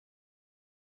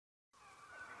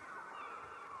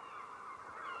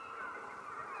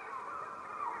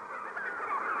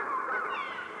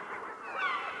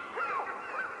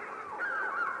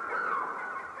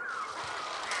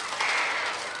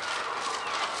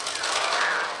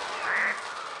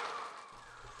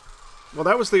Well,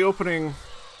 that was the opening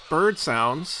bird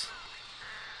sounds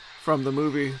from the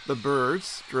movie The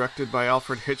Birds, directed by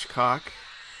Alfred Hitchcock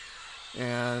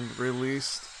and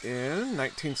released in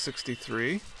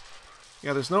 1963.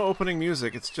 Yeah, there's no opening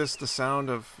music. It's just the sound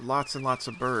of lots and lots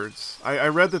of birds. I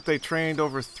read that they trained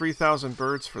over 3,000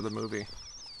 birds for the movie.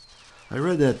 I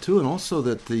read that too, and also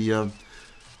that the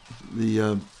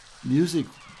music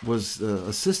was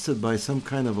assisted by some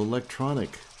kind of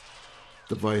electronic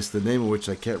device, the name of which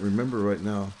I can't remember right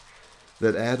now,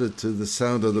 that added to the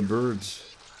sound of the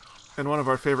birds. And one of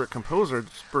our favorite composers,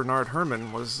 Bernard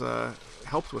Herrmann, was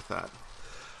helped with that.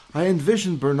 I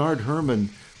envisioned Bernard Herrmann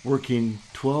working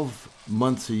 12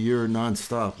 months a year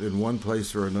nonstop in one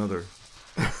place or another.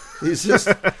 He's just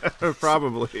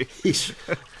probably.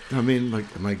 I mean,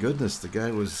 my goodness, the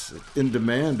guy was in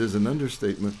demand is an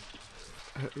understatement.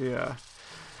 Yeah.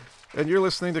 And you're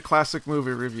listening to Classic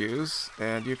Movie Reviews,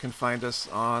 and you can find us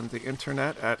on the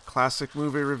internet at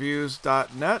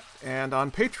classicmoviereviews.net and on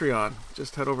Patreon.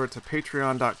 Just head over to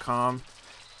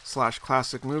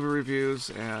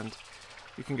patreon.com/classicmoviereviews, and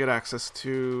you can get access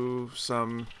to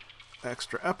some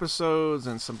extra episodes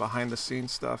and some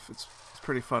behind-the-scenes stuff. It's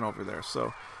pretty fun over there,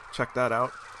 so check that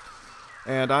out.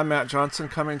 And I'm Matt Johnson,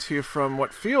 coming to you from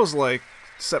what feels like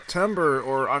September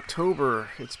or October.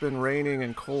 It's been raining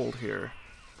and cold here.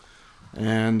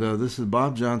 And this is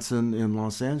Bob Johnson in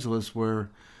Los Angeles, where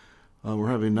we're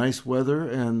having nice weather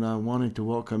and wanting to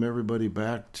welcome everybody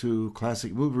back to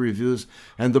Classic Movie Reviews.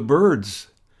 And The Birds.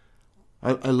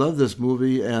 I love this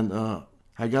movie, and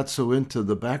I got so into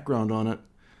the background on it,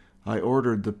 I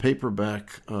ordered the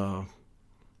paperback,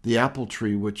 The Apple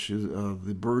Tree, which is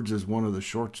The Birds is one of the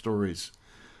short stories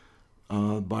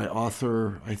by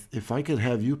author. If I could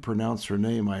have you pronounce her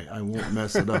name, I won't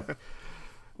mess it up.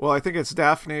 Well, I think it's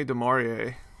Daphne du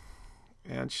Maurier,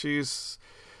 and she's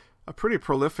a pretty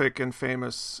prolific and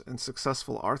famous and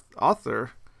successful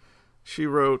author. She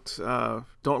wrote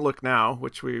Don't Look Now,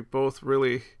 which we both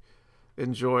really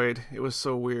enjoyed. It was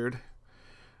so weird.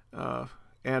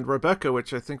 And Rebecca,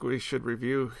 which I think we should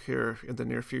review here in the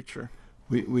near future.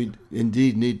 We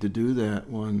indeed need to do that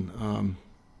one.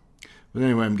 But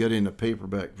anyway, I'm getting a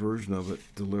paperback version of it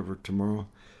delivered tomorrow.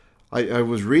 I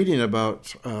was reading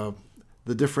about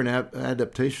the different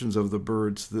adaptations of The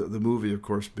Birds, the movie, of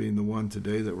course, being the one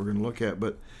today that we're going to look at.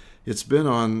 But it's been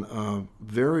on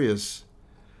various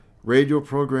radio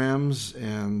programs,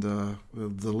 and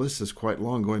the list is quite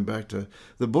long, going back to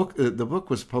the book. The book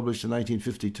was published in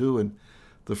 1952, and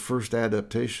the first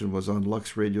adaptation was on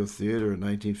Lux Radio Theater in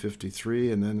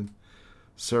 1953, and then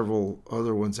several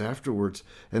other ones afterwards.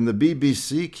 And the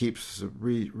BBC keeps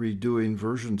redoing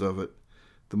versions of it.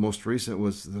 The most recent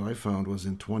was that I found was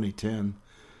in 2010.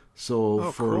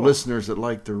 So for cool. Listeners that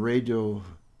like the radio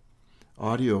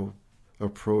audio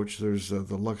approach, there's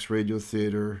the Lux Radio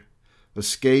Theater,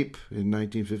 Escape in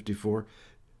 1954.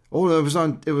 Oh, it was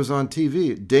on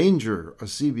TV. Danger, a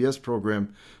CBS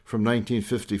program from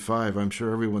 1955. I'm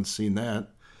sure everyone's seen that.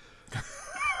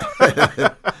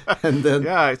 And then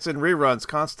yeah, it's in reruns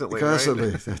constantly.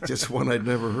 Constantly, right? Just one I'd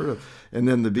never heard of. And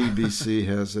then the BBC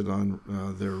has it on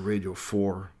their Radio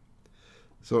 4.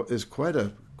 So it's quite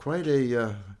a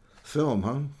film,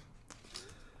 huh?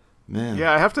 Man.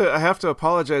 Yeah, I have to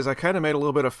apologize. I kind of made a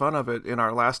little bit of fun of it in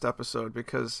our last episode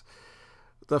because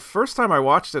the first time I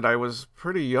watched it, I was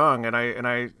pretty young, and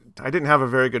I didn't have a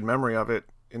very good memory of it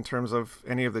in terms of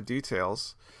any of the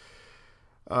details.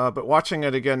 But watching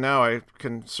it again now, I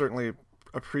can certainly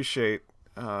appreciate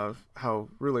how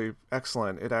really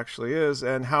excellent it actually is,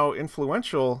 and how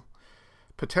influential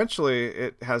potentially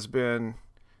it has been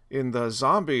in the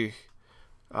zombie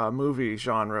movie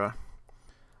genre.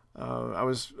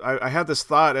 I had this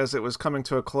thought as it was coming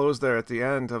to a close there at the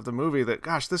end of the movie that,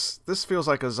 gosh, this feels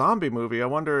like a zombie movie. I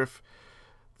wonder if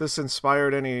this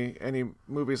inspired any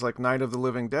movies like Night of the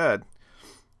Living Dead.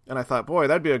 And I thought, boy,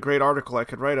 that'd be a great article. I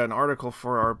could write an article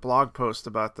for our blog post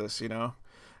about this, you know.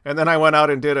 And then I went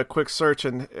out and did a quick search,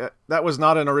 and that was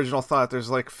not an original thought. There's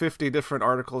like 50 different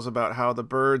articles about how The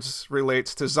Birds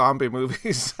relates to zombie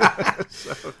movies.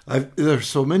 There's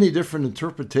so many different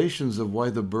interpretations of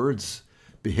why The Birds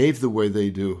behave the way they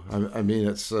do. I mean,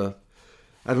 it's I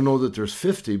don't know that there's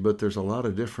 50, but there's a lot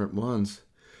of different ones.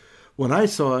 When I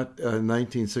saw it in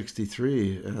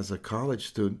 1963 as a college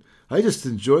student, I just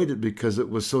enjoyed it because it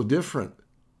was so different.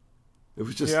 It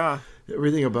was just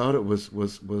everything about it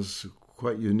was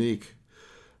quite unique,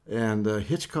 and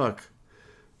Hitchcock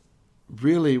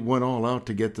really went all out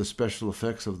to get the special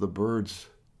effects of The Birds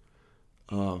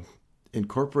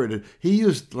incorporated. He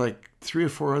used like 3 or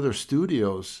 4 other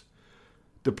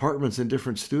departments in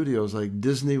different studios. Like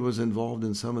Disney was involved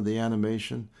in some of the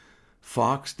animation.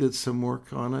 Fox did some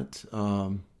work on it,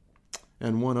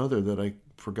 and one other that I've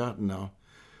forgotten now.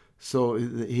 So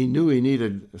he knew he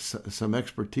needed some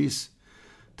expertise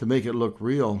to make it look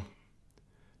real.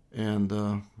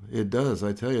 And it does,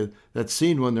 I tell you. That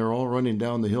scene when they're all running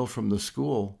down the hill from the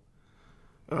school.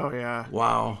 Oh, yeah.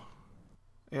 Wow.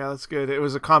 Yeah, that's good. It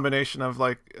was a combination of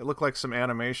it looked like some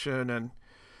animation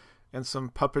and some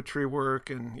puppetry work,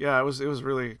 and yeah, it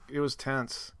was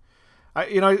tense.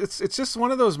 It's just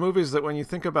one of those movies that when you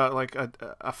think about like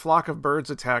a flock of birds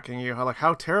attacking you,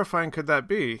 how terrifying could that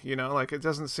be? It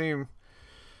doesn't seem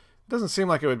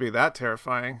like it would be that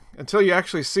terrifying until you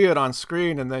actually see it on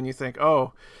screen, and then you think,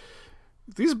 oh,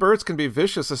 these birds can be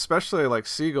vicious, especially like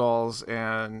seagulls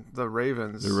and the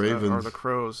ravens. Or the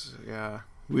crows. Yeah.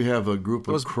 We have a group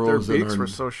of crows. Their beaks were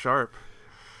so sharp.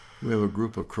 We have a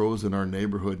group of crows in our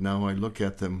neighborhood now. I look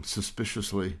at them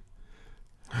suspiciously.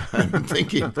 I'm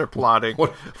thinking they're plotting.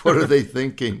 What are they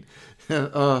thinking?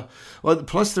 Well,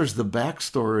 plus there's the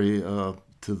backstory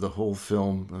to the whole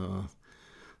film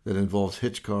that involves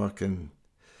Hitchcock and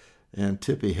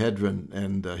Tippi Hedren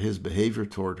and his behavior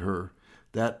toward her.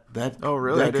 That oh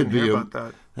really? That I didn't hear about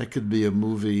that. That could be a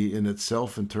movie in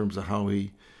itself in terms of how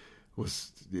he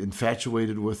was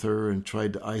infatuated with her and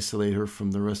tried to isolate her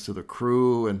from the rest of the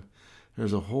crew. And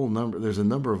there's a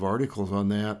number of articles on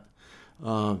that.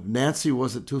 Nancy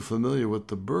wasn't too familiar with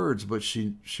the birds, but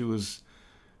she was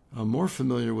more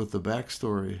familiar with the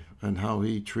backstory and how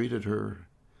he treated her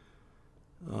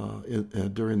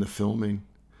during the filming.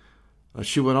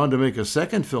 She went on to make a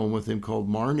second film with him called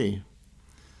Marnie,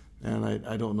 and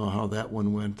I don't know how that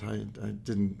one went. I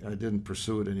didn't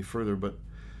pursue it any further, but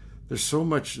there's so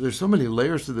many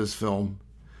layers to this film.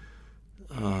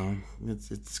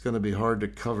 It's going to be hard to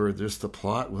cover just the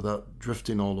plot without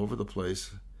drifting all over the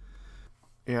place.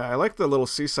 Yeah, I like the little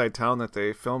seaside town that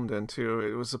they filmed in too.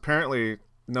 It was apparently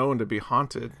known to be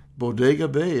haunted. Bodega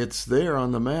Bay, it's there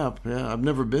on the map. Yeah, I've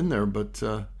never been there, but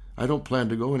I don't plan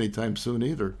to go anytime soon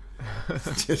either.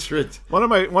 One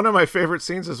of my favorite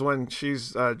scenes is when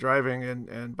she's driving,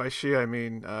 and by she I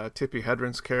mean Tippi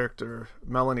Hedren's character,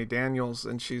 Melanie Daniels,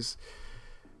 and she's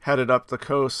headed up the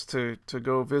coast to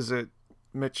go visit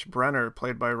Mitch Brenner,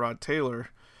 played by Rod Taylor.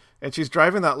 And she's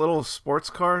driving that little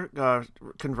sports car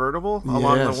convertible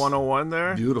along the 101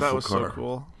 there. Beautiful that was car. So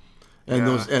cool. And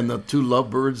the two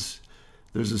lovebirds.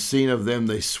 There's a scene of them.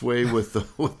 They sway with the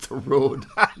road.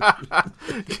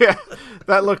 Yeah,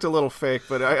 that looked a little fake,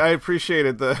 but I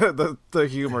appreciated the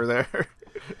humor there.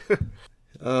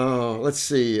 Let's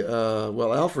see.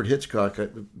 Well, Alfred Hitchcock.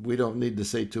 We don't need to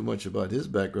say too much about his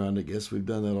background. I guess we've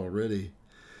done that already.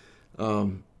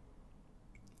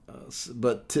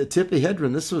 But Tippi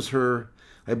Hedren,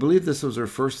 I believe this was her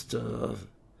first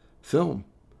film.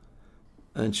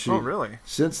 And she, oh, really?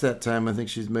 Since that time, I think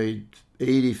she's made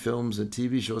 80 films and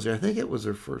TV shows. I think it was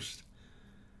her first.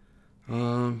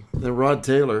 Then Rod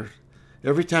Taylor,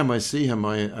 every time I see him,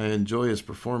 I enjoy his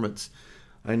performance.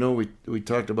 I know we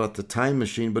talked about The Time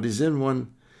Machine, but he's in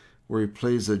one where he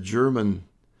plays a German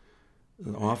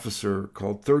officer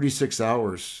called 36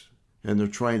 Hours, and they're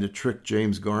trying to trick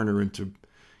James Garner into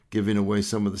giving away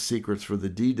some of the secrets for the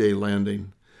D-Day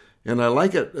landing. And I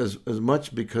like it as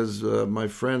much because my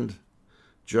friend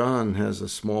John has a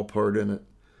small part in it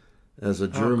as a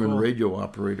German radio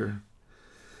operator.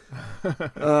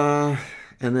 And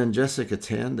then Jessica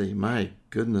Tandy, my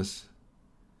goodness.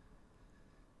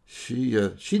 She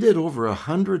did over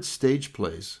 100 stage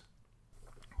plays.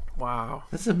 Wow.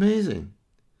 That's amazing.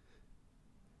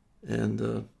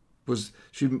 And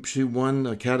she won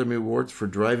Academy Awards for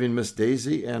Driving Miss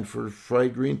Daisy and for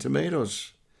Fried Green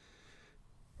Tomatoes.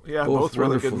 Yeah, both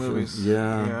really good films. movies.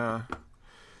 Yeah.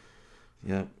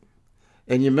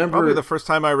 And you remember... Probably the first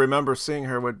time I remember seeing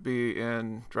her would be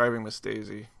in Driving Miss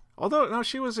Daisy. Although, no,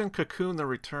 she was in Cocoon the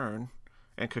Return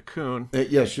and Cocoon.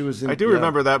 Yeah, she was in... I do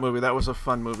remember that movie. That was a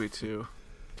fun movie, too.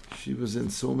 She was in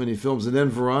so many films. And then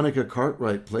Veronica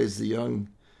Cartwright plays the young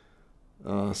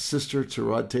sister to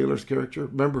Rod Taylor's character.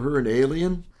 Remember her in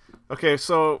Alien? Okay,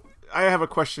 so I have a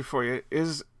question for you.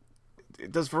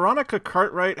 Does Veronica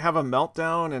Cartwright have a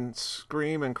meltdown and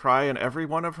scream and cry in every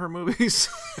one of her movies?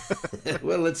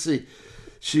 Well, let's see.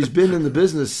 She's been in the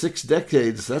business 6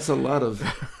 decades. That's a lot of...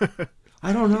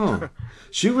 I don't know.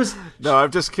 She was... No,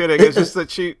 I'm just kidding. It's just that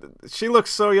she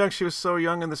looks so young. She was so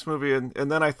young in this movie. And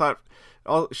then I thought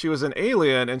she was in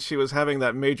Alien, and she was having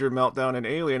that major meltdown in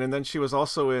Alien. And then she was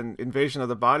also in Invasion of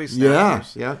the Body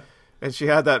Snatchers. Yeah. And she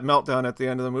had that meltdown at the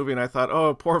end of the movie. And I thought,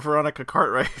 oh, poor Veronica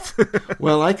Cartwright.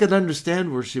 Well, I could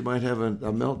understand where she might have a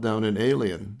meltdown in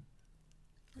Alien.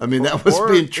 I mean, that was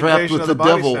being trapped Invasion with of the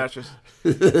Body devil.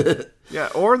 Snatchers. Yeah,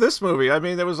 or this movie. I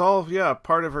mean, it was all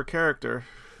part of her character.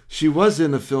 She was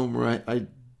in a film where I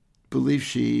believe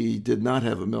she did not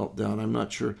have a meltdown. I'm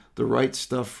not sure. The Right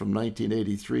Stuff from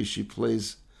 1983. She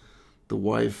plays the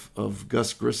wife of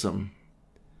Gus Grissom.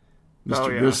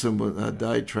 Mr. Grissom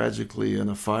died tragically in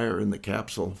a fire in the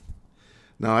capsule.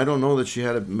 Now, I don't know that she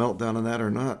had a meltdown on that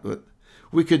or not, but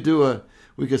we could do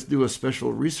a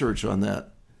special research on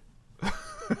that.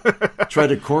 Try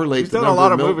to correlate She's the done number a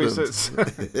lot of of movies.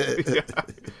 meltdowns. Yeah.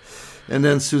 And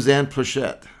then Suzanne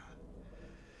Pleshette.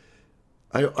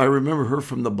 I remember her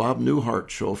from the Bob Newhart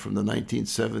show from the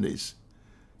 1970s.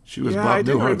 She was Bob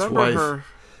Newhart's wife.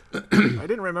 I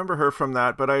didn't remember her from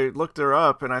that, but I looked her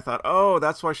up and I thought, oh,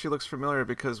 that's why she looks familiar,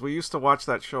 because we used to watch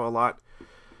that show a lot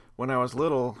when I was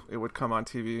little. It would come on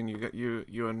TV and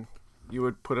you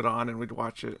would put it on and we'd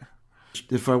watch it.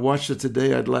 If I watched it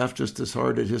today, I'd laugh just as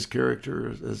hard at his character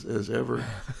as ever.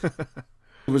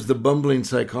 It was the bumbling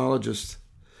psychologist.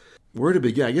 Where to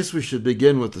begin? I guess we should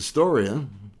begin with the story, huh?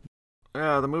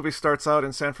 Yeah, the movie starts out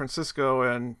in San Francisco,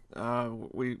 and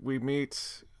we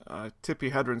meet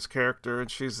Tippi Hedren's character,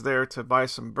 and she's there to buy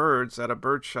some birds at a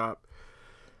bird shop.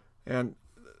 And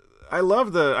I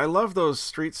love those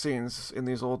street scenes in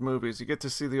these old movies. You get to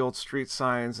see the old street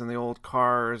signs and the old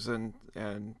cars and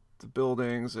the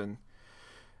buildings, and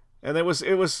it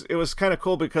was kind of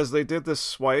cool because they did this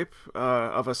swipe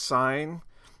of a sign,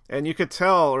 and you could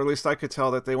tell, or at least I could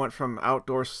tell, that they went from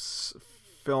outdoor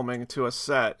filming to a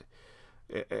set.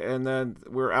 And then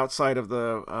we're outside of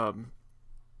the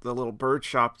little bird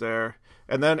shop there,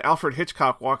 and then Alfred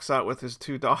Hitchcock walks out with his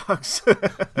two dogs.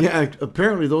 Yeah,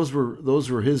 apparently those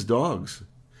were his dogs.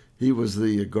 He was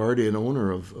the guardian owner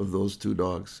of those two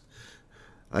dogs.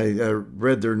 I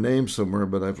read their names somewhere,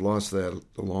 but I've lost that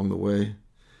along the way.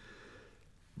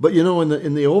 But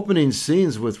in the opening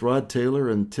scenes with Rod Taylor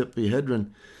and Tippi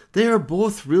Hedren, they are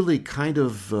both really kind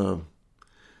of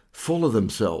full of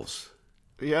themselves.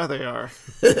 Yeah, they are.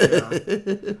 Yeah.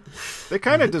 They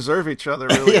kind of deserve each other,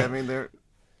 really. Yeah. I mean, they're...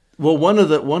 Well, one of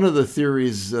the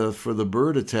theories for the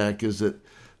bird attack is that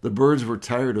the birds were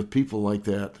tired of people like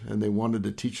that, and they wanted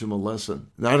to teach them a lesson.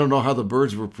 Now, I don't know how the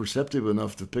birds were perceptive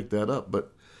enough to pick that up,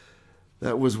 but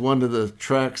that was one of the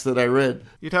tracks that I read.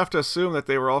 You'd have to assume that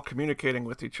they were all communicating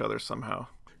with each other somehow.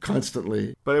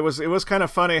 Constantly. But it was kind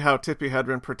of funny how Tippi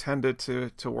Hedren pretended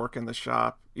to work in the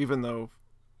shop, even though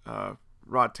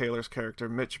Rod Taylor's character,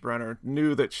 Mitch Brenner,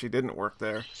 knew that she didn't work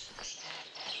there.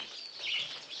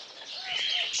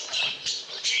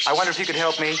 I wonder if you could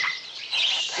help me.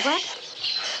 What?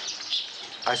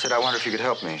 I said, I wonder if you could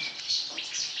help me.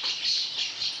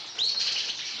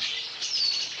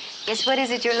 Yes, what is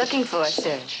it you're looking for,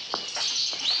 sir?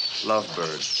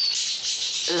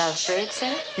 Lovebirds. Lovebirds,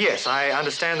 sir? Yes, I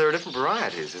understand there are different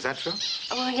varieties. Is that true?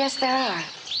 Oh, yes, there are.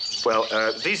 Well,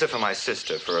 these are for my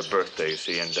sister for her birthday, you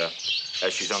see, and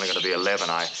as she's only going to be 11,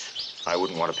 I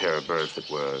wouldn't want a pair of birds that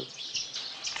were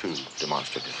too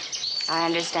demonstrative. I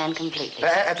understand completely.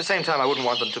 At the same time, I wouldn't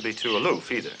want them to be too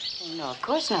aloof, either. No, of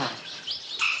course not.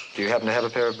 Do you happen to have a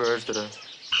pair of birds that are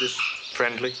this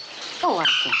friendly? Oh, I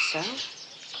think so.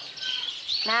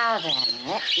 Now then,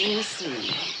 let me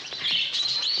see.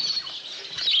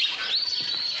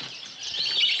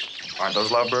 Aren't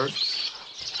those lovebirds?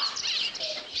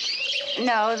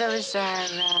 No, those are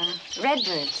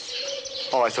redbirds.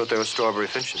 Oh, I thought they were strawberry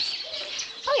finches.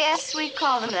 Oh, yes, we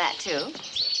call them that, too.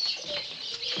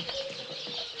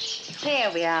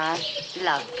 Here we are,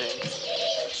 lovebirds.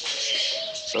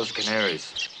 Those are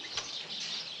canaries.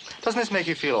 Doesn't this make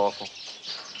you feel awful?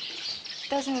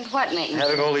 Doesn't what make me...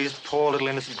 Having all these poor little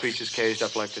innocent creatures caged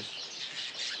up like this?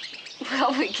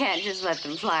 Well, we can't just let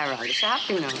them fly around the shop,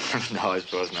 you know. No, I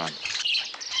suppose not.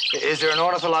 Is there an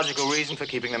ornithological reason for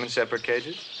keeping them in separate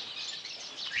cages?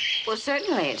 Well,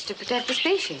 certainly, it's to protect the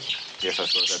species. Yes, I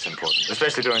suppose that's important,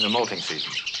 especially during the molting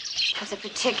season. It's a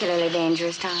particularly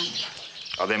dangerous time.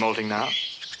 Are they molting now?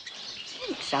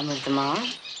 Some of them are.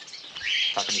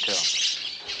 How can you tell?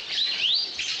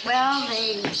 Well,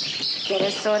 they get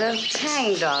a sort of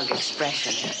hangdog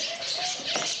expression.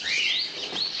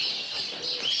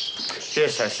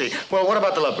 Yes, I see. Well, what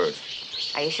about the lovebirds?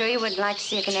 Are you sure you wouldn't like to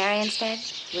see a canary instead?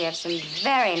 We have some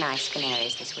very nice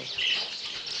canaries this week.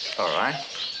 All right.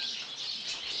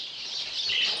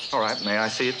 All right, may I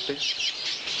see it, please?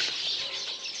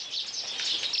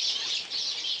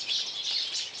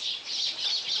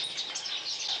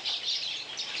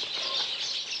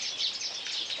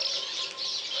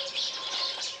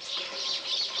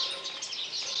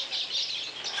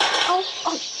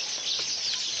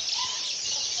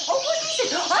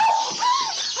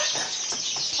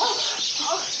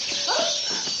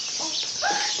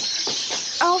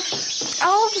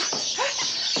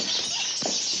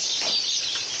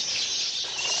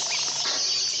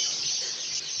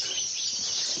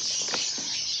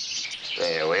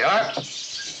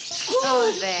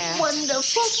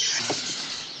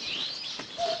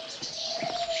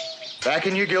 Back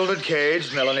in your gilded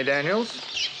cage, Melanie Daniels.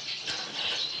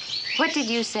 What did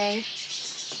you say?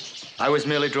 I was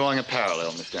merely drawing a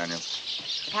parallel, Miss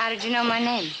Daniels. How did you know my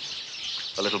name?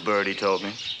 A little birdie told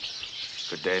me.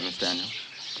 Good day, Miss Daniels.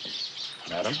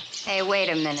 Madam? Hey, wait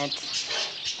a minute.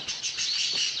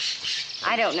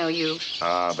 I don't know you.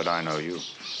 Ah, but I know you.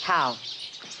 How?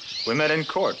 We met in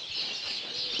court.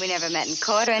 We never met in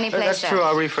court or any place That's else. true.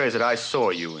 I'll rephrase it. I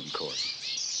saw you in court.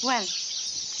 When?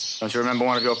 Don't you remember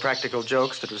one of your practical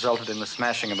jokes that resulted in the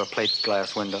smashing of a plate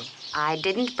glass window? I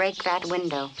didn't break that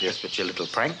window. Yes, but your little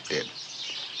prank did.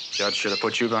 Judge should have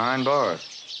put you behind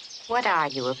bars. What are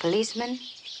you, a policeman?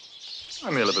 I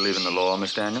merely believe in the law,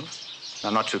 Miss Daniels.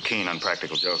 I'm not too keen on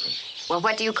practical jokers. Well,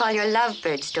 what do you call your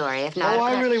lovebird story, if not... Oh,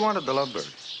 I really wanted the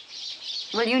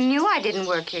lovebird. Well, you knew I didn't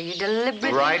work here. You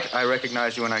deliberately... Right, I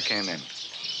recognized you when I came in.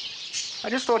 I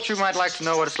just thought you might like to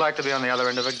know what it's like to be on the other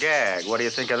end of a gag. What do you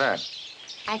think of that?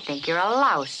 I think you're a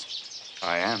louse.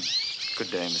 I am.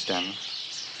 Good day, Miss Daniels.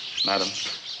 Madam.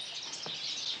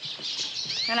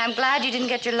 And I'm glad you didn't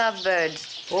get your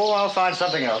lovebirds. Oh, I'll find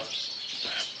something else.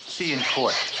 See you in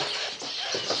court.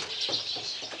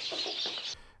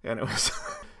 And it was...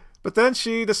 But then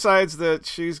she decides that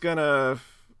she's gonna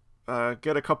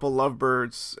get a couple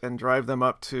lovebirds and drive them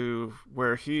up to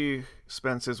where he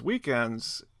spends his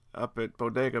weekends up at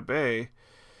Bodega Bay,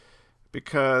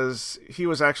 because he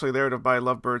was actually there to buy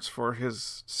lovebirds for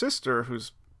his sister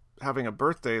who's having a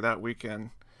birthday that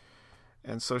weekend.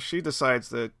 And so she decides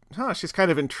that, she's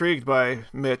kind of intrigued by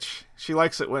Mitch. She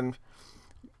likes it when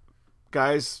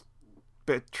guys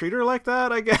treat her like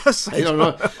that, I guess. I don't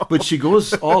know. But she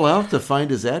goes all out to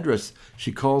find his address.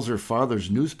 She calls her father's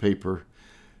newspaper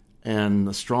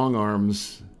and strong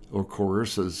arms or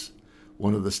coerces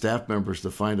one of the staff members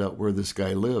to find out where this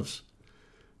guy lives.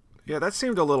 Yeah, that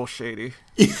seemed a little shady.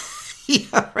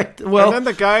 Yeah, right. Well, and then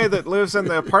the guy that lives in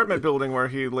the apartment building where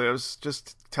he lives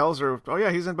just tells her, oh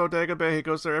yeah, he's in Bodega Bay. He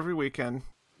goes there every weekend.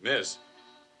 Miss,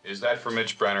 is that for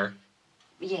Mitch Brenner?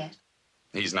 Yes.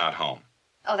 He's not home.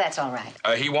 Oh, that's all right.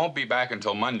 He won't be back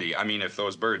until Monday. I mean, if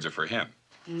those birds are for him.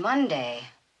 Monday?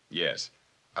 Yes.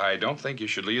 I don't think you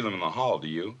should leave them in the hall, do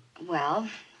you? Well,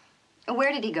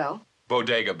 where did he go?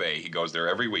 Bodega Bay. He goes there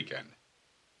every weekend.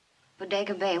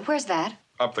 Bodega Bay. Where's that?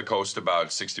 Up the coast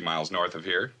about 60 miles north of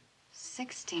here.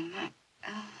 60 miles.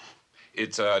 Oh.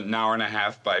 It's an hour and a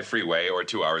half by freeway or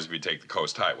 2 hours if you take the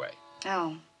coast highway.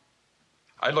 Oh.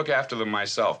 I'd look after them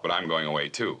myself, but I'm going away,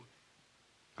 too.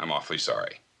 I'm awfully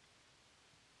sorry.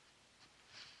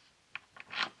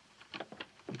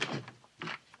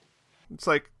 It's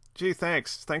like, gee,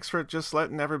 thanks. Thanks for just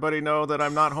letting everybody know that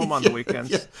I'm not home on the weekends.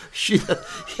 Yeah.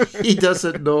 He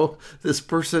doesn't know this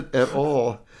person at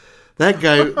all. That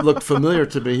guy looked familiar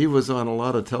to me. He was on a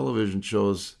lot of television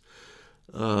shows.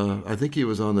 I think he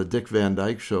was on the Dick Van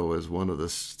Dyke Show as one of the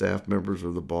staff members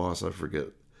or the boss. I forget.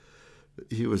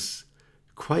 He was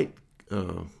quite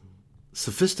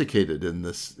sophisticated in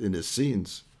his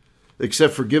scenes,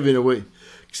 except for giving away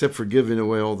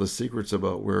all the secrets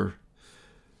about where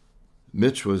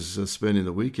Mitch was spending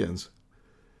the weekends.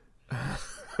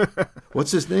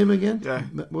 What's his name again? Yeah.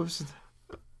 What was it?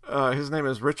 His name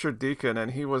is Richard Deacon,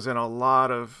 and he was in a lot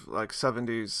of like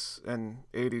 70s and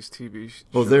 80s TV shows.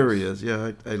 Oh, there he is.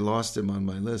 Yeah, I lost him on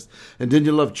my list. And didn't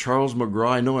you love Charles McGraw?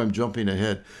 I know I'm jumping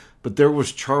ahead, but there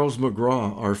was Charles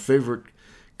McGraw, our favorite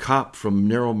cop from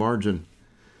Narrow Margin,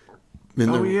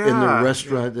 in the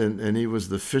restaurant, and he was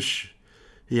the fish.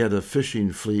 He had a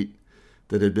fishing fleet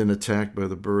that had been attacked by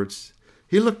the birds.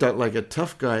 He looked out like a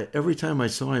tough guy every time I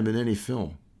saw him in any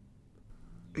film.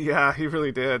 Yeah, he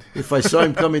really did. If I saw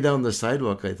him coming down the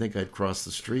sidewalk, I think I'd cross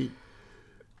the street.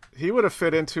 He would have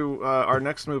fit into our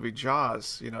next movie,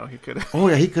 Jaws. You know, he could. Oh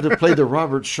yeah, he could have played the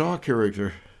Robert Shaw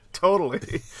character.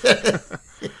 Totally.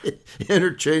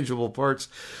 Interchangeable parts.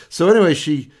 So anyway,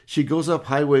 she goes up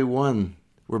Highway 1.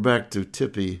 We're back to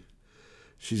Tippy.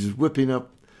 She's whipping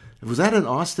up. Was that an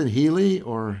Austin Healey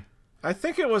or? I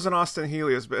think it was an Austin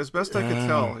Healey, as best I could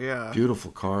tell. Yeah.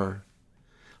 Beautiful car.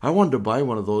 I wanted to buy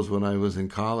one of those when I was in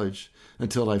college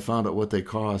until I found out what they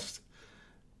cost.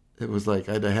 It was like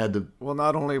I'd had to... Well,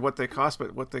 not only what they cost,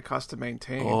 but what they cost to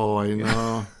maintain. Oh, I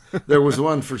know. There was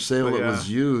one for sale that was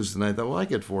used, and I thought, well, I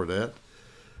could afford that.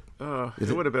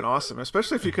 It would have been awesome,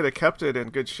 especially if you could have kept it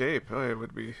in good shape. Oh, it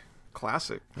would be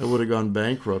classic. I would have gone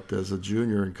bankrupt as a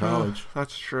junior in college.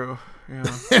 That's true,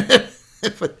 yeah.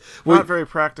 But, not very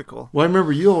practical. Well, I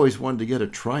remember you always wanted to get a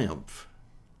Triumph.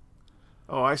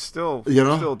 Oh, I still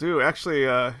do. Actually,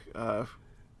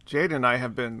 Jade and I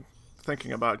have been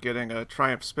thinking about getting a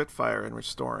Triumph Spitfire and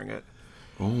restoring it.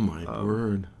 Oh, my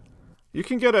word. You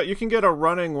can get a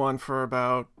running one for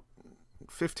about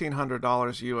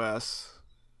 $1,500 US,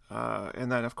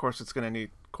 and then of course it's going to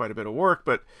need quite a bit of work,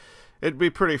 but it'd be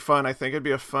pretty fun. I think it'd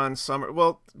be a fun summer.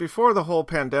 Well, before the whole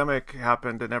pandemic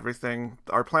happened and everything,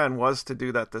 our plan was to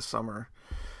do that this summer,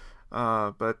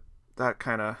 but that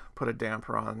kind of put a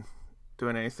damper on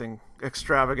doing anything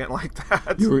extravagant like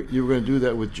that. You were going to do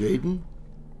that with Jaden?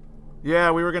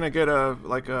 Yeah, we were going to get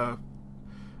a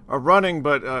running,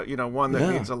 but one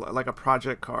that needs like a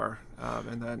project car,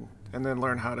 and then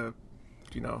learn how to,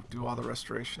 do all the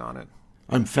restoration on it.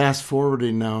 I'm fast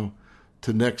forwarding now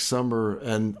to next summer,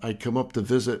 and I come up to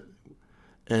visit,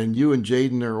 and you and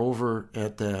Jaden are over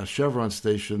at the Chevron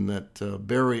station that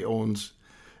Barry owns,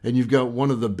 and you've got one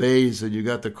of the bays, and you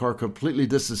got the car completely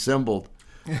disassembled,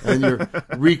 and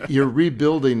you're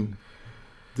rebuilding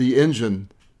the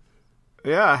engine.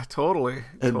 Yeah, totally.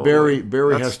 And Barry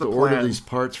has to order these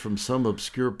parts from some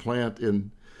obscure plant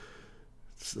in,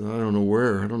 I don't know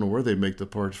where. I don't know where they make the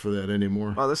parts for that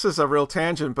anymore. Well, this is a real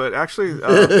tangent, but actually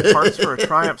parts for a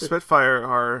Triumph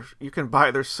Spitfire you can buy.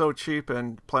 They're so cheap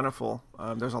and plentiful.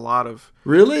 There's a lot of...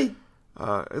 Really?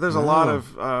 There's a lot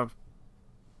of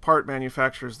part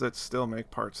manufacturers that still make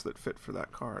parts that fit for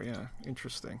that car. Yeah,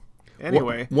 interesting.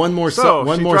 Anyway, I was going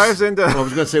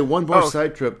to say one more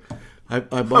side trip.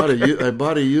 I bought a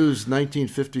used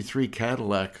 1953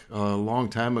 Cadillac a long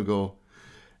time ago,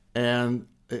 and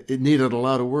it needed a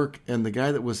lot of work. And the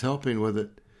guy that was helping with it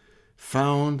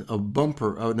found a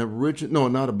bumper, an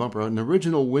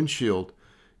original windshield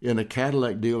in a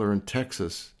Cadillac dealer in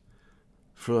Texas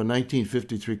for a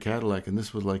 1953 Cadillac, and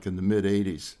this was like in the mid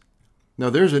 '80s. Now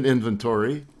there's an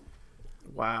inventory.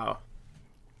 Wow.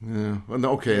 Yeah. Well,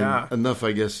 okay. Yeah. Enough,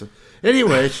 I guess.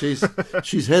 Anyway, she's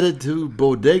headed to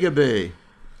Bodega Bay,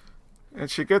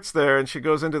 and she gets there, and she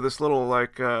goes into this little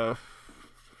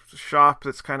shop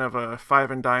that's kind of a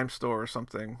 5 and dime store or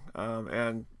something,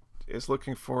 and is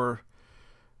looking for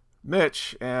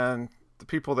Mitch. And the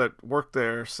people that work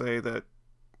there say that,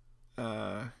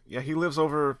 he lives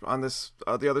over on this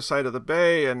the other side of the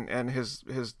bay, and his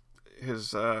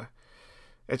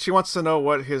and she wants to know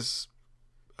what his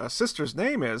sister's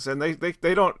name is, and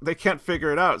they can't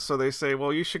figure it out, so they say,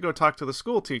 well, you should go talk to the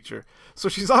school teacher. So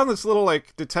she's on this little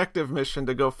detective mission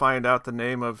to go find out the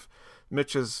name of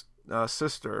Mitch's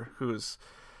sister, who's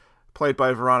played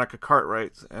by Veronica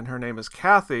Cartwright, and her name is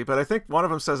Kathy, but I think one of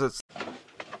them says it's...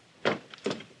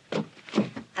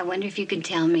 I wonder if you could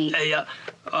tell me...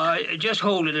 Just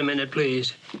hold it a minute,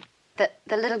 please. The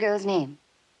little girl's name.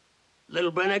 Little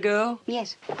Brenner girl?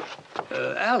 Yes.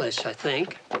 Alice, I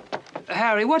think.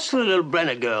 Harry, what's the little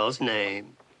Brenner girl's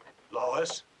name?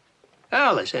 Lois?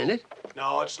 Alice, ain't it?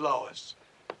 No, it's Lois.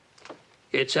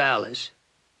 It's Alice.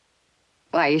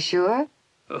 Well, are you sure?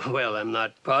 Well, I'm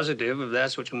not positive, if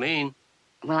that's what you mean.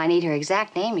 Well, I need her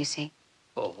exact name, you see.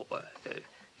 Oh,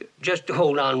 just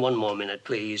hold on one more minute,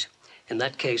 please. In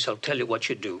that case, I'll tell you what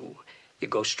you do. You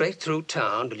go straight through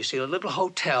town till you see a little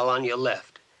hotel on your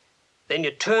left. Then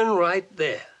you turn right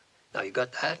there. Now, you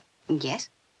got that? Yes.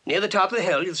 Near the top of the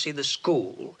hill, you'll see the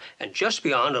school, and just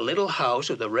beyond a little house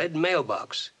with a red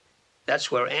mailbox.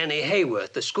 That's where Annie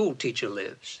Hayworth, the school teacher,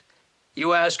 lives.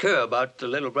 You ask her about the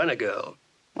little Brenner girl.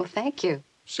 Well, thank you.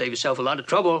 Save yourself a lot of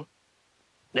trouble.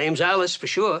 Name's Alice, for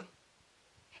sure.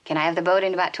 Can I have the boat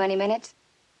in about 20 minutes?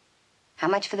 How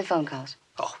much for the phone calls?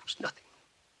 Oh, it's nothing.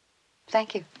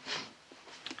 Thank you.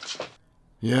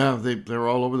 Yeah, they're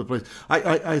all over the place.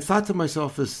 I thought to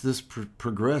myself as this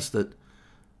progressed that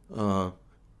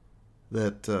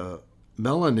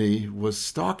Melanie was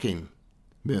stalking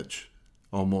Mitch,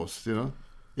 almost,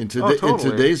 in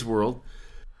today's world.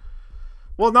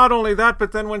 Well, not only that,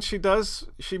 but then when she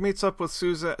meets up with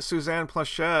Suzanne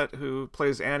Plachette, who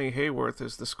plays Annie Hayworth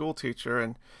as the school teacher,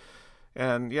 and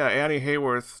Annie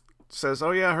Hayworth says,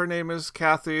 "Oh yeah, her name is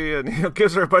Kathy," and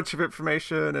gives her a bunch of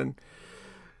information,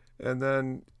 and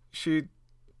then she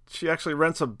actually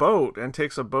rents a boat and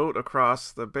takes a boat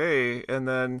across the bay, and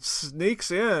then sneaks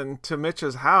in to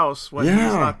Mitch's house when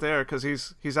he's not there because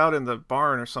he's out in the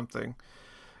barn or something,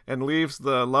 and leaves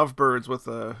the lovebirds with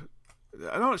a.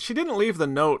 She didn't leave the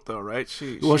note though, right?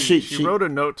 She wrote a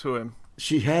note to him.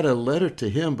 She had a letter to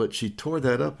him, but she tore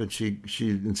that up, and she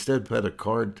instead had a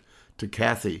card to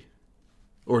Kathy,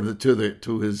 or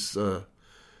to his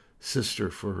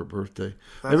sister for her birthday.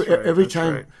 Every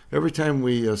time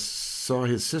we saw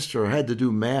his sister, I had to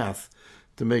do math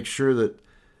to make sure that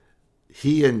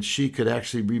he and she could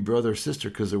actually be brother and sister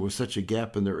because there was such a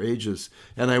gap in their ages,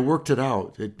 and I worked it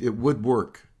out. It would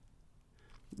work.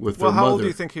 Well, how old do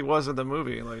you think he was in the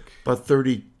movie? About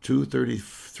 32,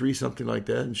 33, something like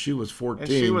that, and she was 14. And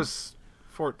she was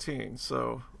 14,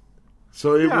 so...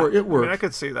 So it Yeah, worked. It worked. I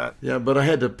could see that. Yeah, but I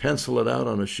had to pencil it out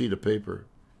on a sheet of paper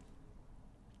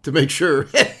to make sure.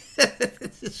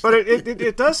 But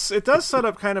it does set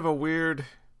up kind of a weird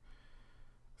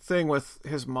thing with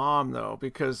his mom, though,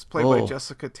 because played by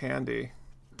Jessica Tandy.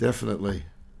 Definitely.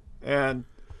 And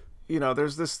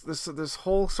there's this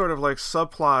whole sort of like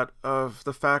subplot of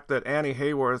the fact that Annie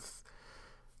Hayworth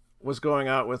was going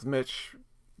out with Mitch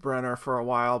Brenner for a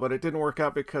while, but it didn't work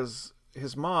out because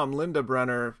his mom, Linda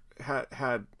Brenner,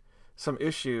 had some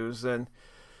issues, and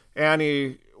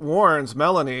Annie warns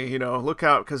Melanie, look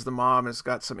out because the mom has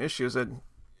got some issues, and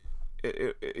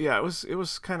it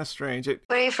was kind of strange. Where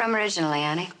are you from originally,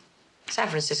 Annie? San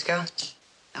Francisco.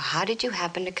 How did you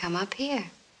happen to come up here?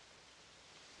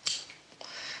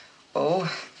 Oh,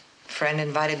 a friend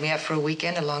invited me up for a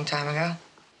weekend a long time ago.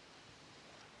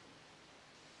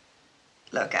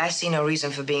 Look, I see no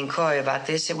reason for being coy about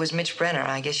this. It was Mitch Brenner.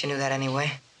 I guess you knew that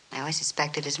anyway. I always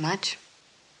suspected as much.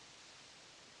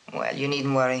 Well, you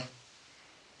needn't worry.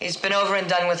 It's been over and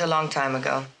done with a long time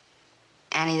ago.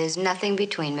 Annie, there's nothing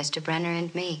between Mr. Brenner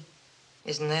and me.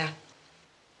 Isn't there?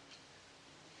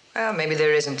 Well, maybe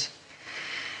there isn't.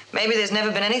 Maybe there's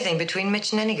never been anything between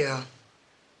Mitch and any girl.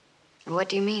 What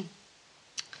do you mean?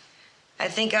 I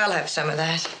think I'll have some of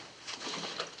that.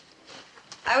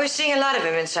 I was seeing a lot of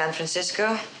him in San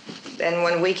Francisco. Then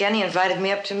one weekend he invited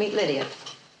me up to meet Lydia.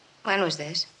 When was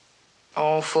this?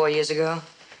 Oh, 4 years ago.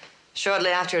 Shortly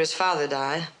after his father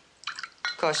died.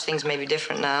 Of course, things may be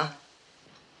different now.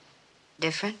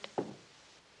 Different?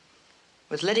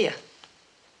 With Lydia.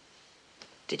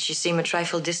 Did she seem a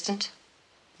trifle distant?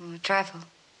 A trifle.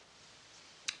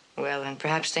 Well, then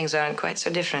perhaps things aren't quite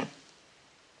so different.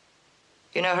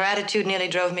 Her attitude nearly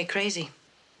drove me crazy.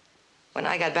 When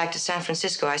I got back to San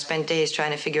Francisco, I spent days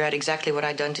trying to figure out exactly what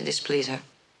I'd done to displease her.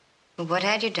 What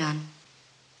had you done?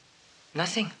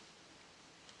 Nothing.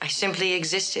 I simply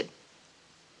existed.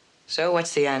 So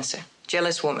what's the answer?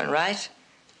 Jealous woman, right?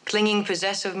 Clinging,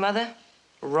 possessive mother?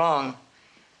 Wrong.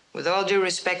 With all due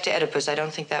respect to Oedipus, I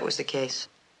don't think that was the case.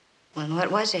 Well,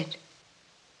 what was it?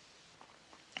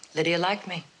 Lydia liked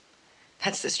me.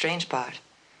 That's the strange part.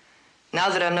 Now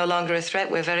that I'm no longer a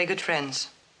threat, we're very good friends.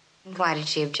 Why did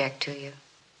she object to you?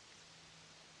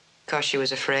 'Cause she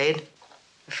was afraid.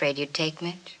 Afraid you'd take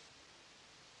Mitch?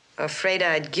 Afraid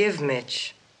I'd give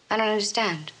Mitch. I don't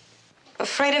understand.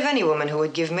 Afraid of any woman who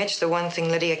would give Mitch the one thing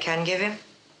Lydia can give him.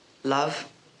 Love.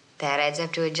 That adds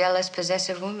up to a jealous,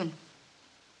 possessive woman.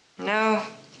 No,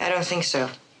 I don't think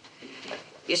so.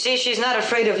 You see, she's not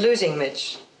afraid of losing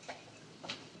Mitch.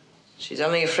 She's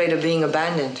only afraid of being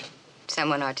abandoned.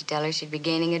 Someone ought to tell her she'd be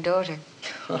gaining a daughter.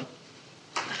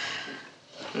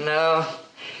 No,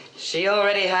 she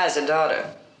already has a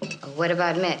daughter. What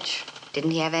about Mitch?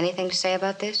 Didn't he have anything to say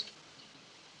about this?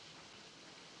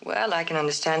 Well, I can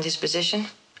understand his position.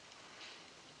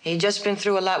 He'd just been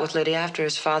through a lot with Lydia after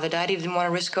his father died. He didn't want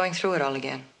to risk going through it all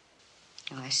again.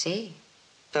 Oh, I see.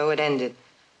 So it ended.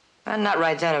 And not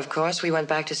right then, of course. We went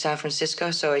back to San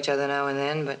Francisco, saw each other now and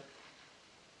then, but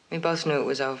we both knew it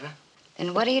was over.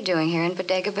 Then what are you doing here in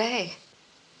Bodega Bay?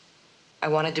 I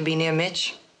wanted to be near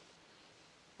Mitch.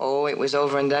 Oh, it was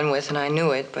over and done with, and I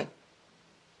knew it, but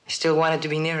I still wanted to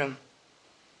be near him.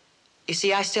 You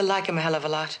see, I still like him a hell of a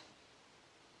lot.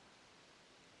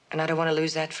 And I don't want to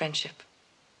lose that friendship.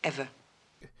 Ever.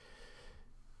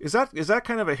 Is that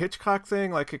kind of a Hitchcock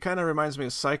thing? Like, it kind of reminds me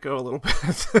of Psycho a little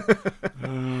bit.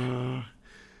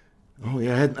 Oh,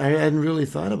 yeah, I hadn't really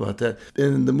thought about that.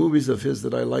 In the movies of his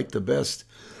that I like the best,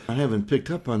 I haven't picked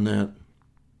up on that.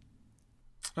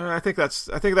 I think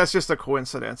that's just a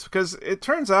coincidence, because it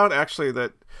turns out actually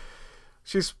that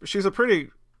she's a pretty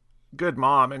good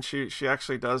mom, and she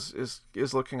actually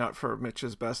is looking out for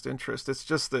Mitch's best interest. It's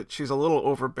just that she's a little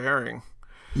overbearing.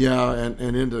 Yeah,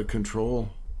 and into control.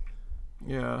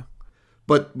 Yeah.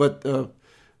 But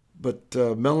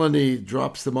Melanie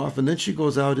drops them off, and then she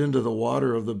goes out into the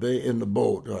water of the bay in the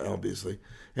boat, obviously,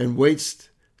 and waits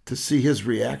to see his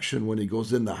reaction when he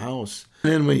goes in the house.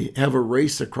 And then we have a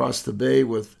race across the bay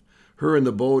with her in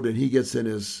the boat, and he gets in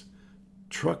his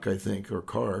truck, I think, or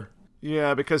car.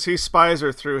 Yeah, because he spies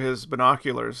her through his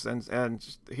binoculars, and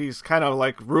he's kind of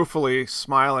like ruefully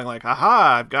smiling, like,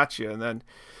 "Aha, I've got you." And then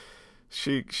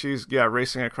she's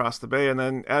racing across the bay, and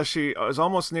then as she is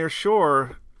almost near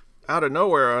shore, out of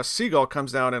nowhere, a seagull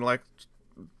comes down and like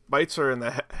bites her in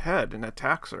the head and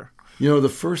attacks her. The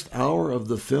first hour of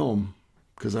the film,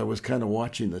 because I was kind of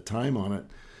watching the time on it,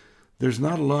 there's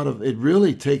not a lot of. It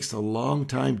really takes a long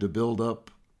time to build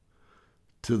up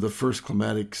to the first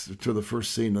climatics, to the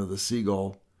first scene of the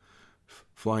seagull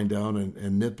flying down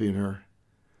and nipping her.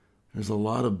 There's a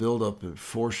lot of build up and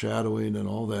foreshadowing and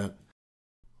all that.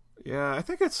 Yeah, I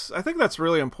think that's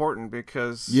really important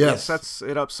because Yes. it sets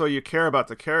it up so you care about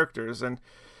the characters, and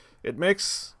it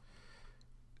makes,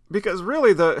 because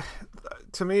really to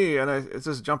me, and it's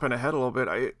just jumping ahead a little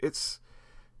bit,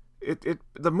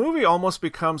 the movie almost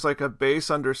becomes like a base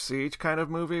under siege kind of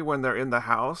movie when they're in the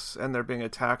house and they're being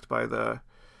attacked by the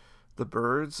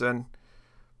birds, and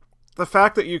the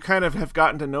fact that you kind of have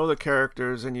gotten to know the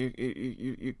characters and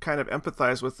you kind of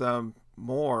empathize with them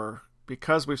more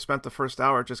because we've spent the first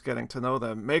hour just getting to know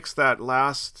them makes that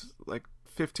last like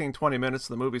 15-20 minutes of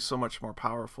the movie so much more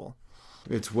powerful.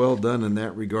 It's well done in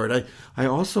that regard. I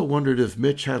also wondered if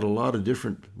Mitch had a lot of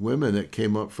different women that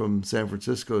came up from San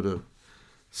Francisco to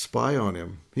spy on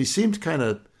him. He seemed kind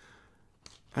of,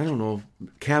 I don't know,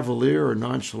 cavalier or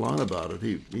nonchalant about it.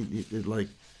 He like,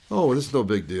 oh, this is no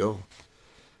big deal.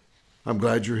 I'm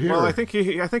glad you're here. Well, I think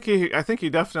he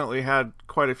definitely had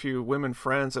quite a few women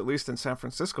friends, at least in San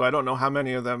Francisco. I don't know how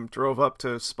many of them drove up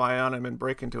to spy on him and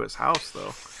break into his house,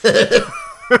 though.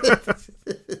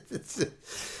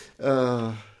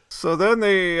 So then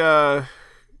they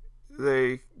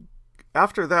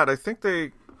after that, I think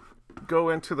they go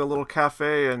into the little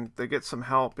cafe and they get some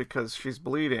help because she's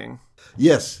bleeding.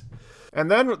 Yes. And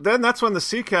then that's when the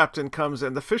sea captain comes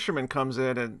in, the fisherman comes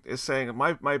in and is saying,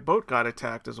 my boat got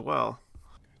attacked as well.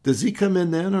 Does he come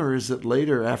in then, or is it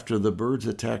later after the birds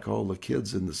attack all the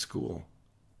kids in the school?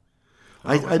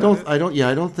 I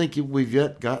don't think we've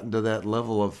yet gotten to that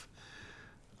level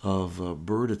of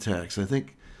bird attacks. I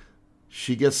think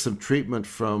she gets some treatment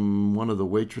from one of the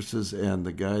waitresses and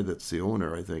the guy that's the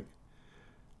owner, I think.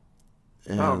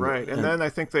 Right. And then I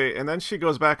think then she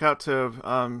goes back out to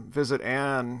visit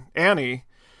Annie,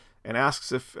 and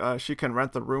asks if she can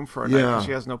rent the room for a night because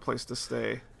she has no place to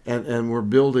stay. And we're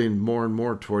building more and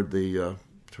more toward the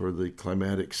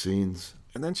climatic scenes.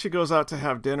 And then she goes out to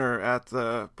have dinner at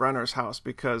the Brenner's house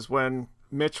because when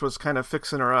Mitch was kind of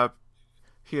fixing her up,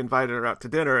 he invited her out to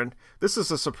dinner. And this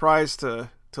is a surprise to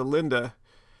Lydia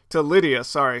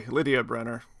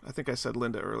Brenner. I think I said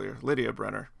Linda earlier. Lydia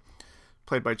Brenner,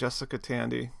 played by Jessica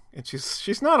Tandy. And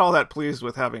she's not all that pleased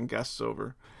with having guests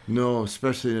over. No,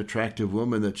 especially an attractive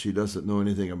woman that she doesn't know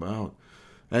anything about.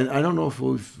 And I don't know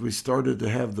if we started to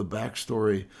have the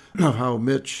backstory of how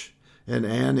Mitch and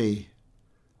Annie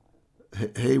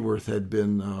Hayworth had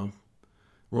been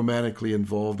romantically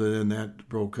involved in, and that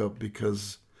broke up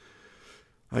because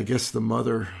I guess the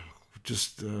mother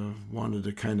just wanted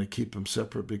to kind of keep them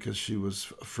separate because she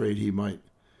was afraid he might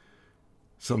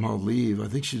somehow leave. I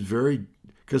think she's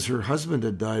because her husband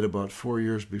had died about 4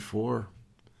 years before.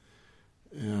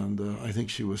 And I think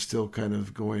she was still kind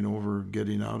of going over,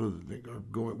 getting out of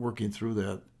working through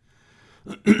that.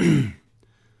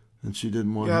 And she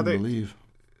didn't want him to leave.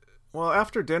 Well,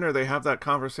 after dinner, they have that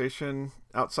conversation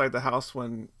outside the house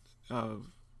when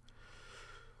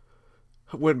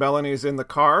Melanie's in the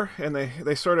car, and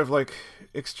they sort of like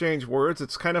exchange words.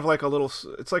 It's kind of like a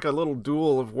little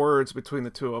duel of words between the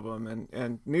two of them,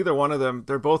 and neither one of them,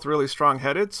 they're both really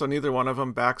strong-headed, so neither one of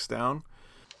them backs down.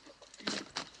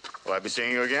 Will I be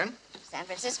seeing you again? San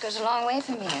Francisco's a long way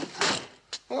from here.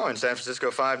 Oh, in San Francisco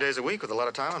 5 days a week with a lot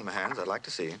of time on my hands. I'd like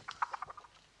to see you.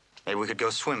 Maybe we could go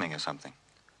swimming or something.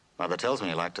 Mother tells me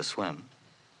you like to swim.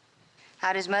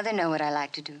 How does Mother know what I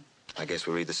like to do? I guess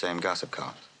we read the same gossip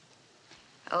columns.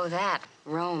 Oh, that.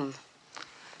 Rome.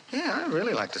 Yeah, I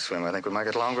really like to swim. I think we might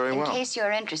get along very well. In case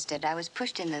you're interested, I was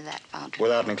pushed into that fountain.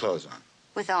 Without any clothes on?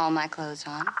 With all my clothes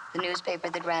on. The newspaper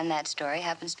that ran that story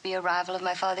happens to be a rival of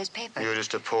my father's paper. You're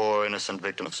just a poor, innocent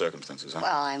victim of circumstances, huh?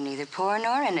 Well, I'm neither poor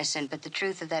nor innocent, but the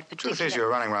truth of that particular... Truth is you're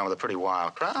running around with a pretty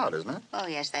wild crowd, isn't it? Well,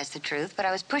 yes, that's the truth, but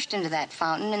I was pushed into that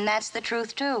fountain, and that's the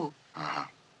truth, too. Uh-huh.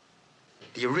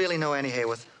 Do you really know Annie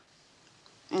Hayworth?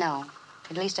 No.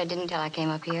 At least I didn't till I came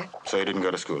up here. So you didn't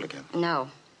go to school again? No.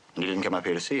 And you didn't come up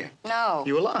here to see her? No.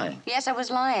 You were lying? Yes, I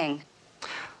was lying.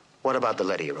 What about the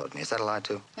letter you wrote me? Is that a lie,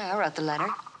 too? No, I wrote the letter.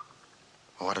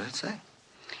 Well, what did it say?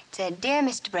 It said, Dear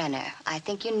Mr. Brenner, I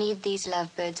think you need these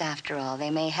lovebirds after all. They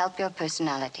may help your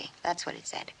personality. That's what it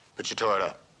said. But you tore it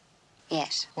up?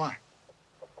 Yes. Why?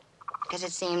 Because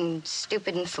it seemed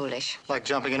stupid and foolish. Like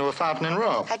jumping into a fountain in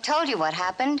Rome. I told you what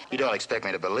happened. You don't expect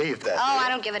me to believe that, Oh, do you? I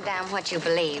don't give a damn what you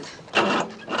believe.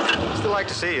 Still like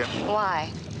to see you. Why?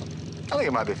 I think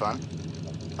it might be fun.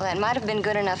 Well, that might have been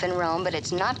good enough in Rome, but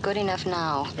it's not good enough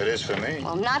now. It is for me.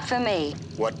 Well, not for me.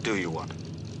 What do you want?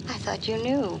 I thought you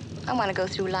knew. I want to go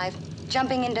through life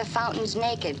jumping into fountains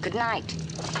naked. Good night.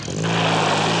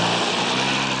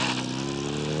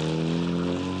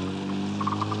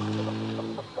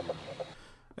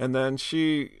 And then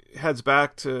she heads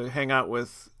back to hang out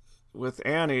with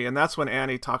Annie, and that's when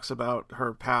Annie talks about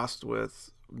her past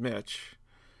with Mitch.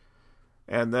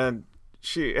 And then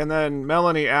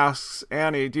Melanie asks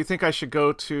Annie, "Do you think I should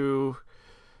go to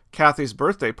Kathy's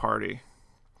birthday party?"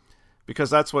 Because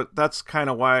that's kind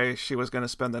of why she was going to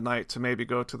spend the night, to maybe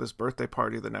go to this birthday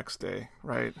party the next day,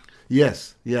 right?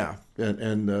 Yes, yeah,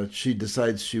 and she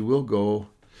decides she will go,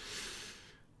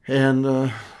 and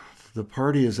the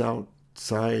party is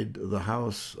outside the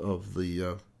house of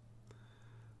the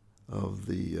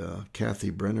Kathy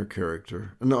Brenner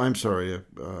character. No, I'm sorry,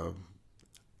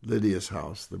 Lydia's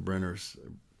house, the Brenner's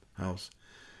house,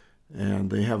 and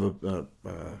they have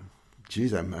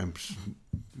geez, I'm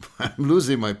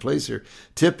losing my place here.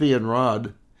 Tippy and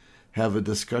Rod have a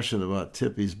discussion about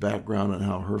Tippy's background and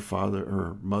how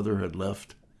her mother had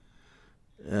left,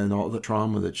 and all the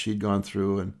trauma that she'd gone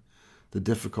through and the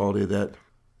difficulty of that.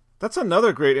 That's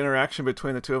another great interaction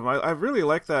between the two of them. I really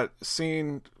like that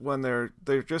scene when they're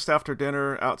just after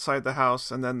dinner outside the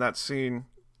house, and then that scene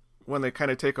when they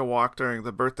kind of take a walk during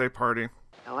the birthday party.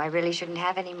 Oh, I really shouldn't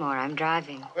have any more. I'm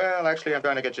driving. Well, actually, I'm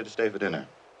trying to get you to stay for dinner.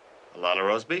 A lot of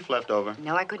roast beef left over.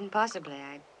 No, I couldn't possibly.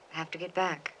 I have to get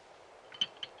back.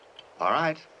 All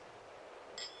right.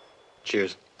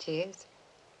 Cheers. Cheers.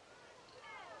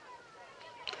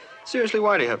 Seriously,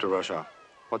 why do you have to rush off?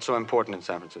 What's so important in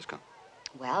San Francisco?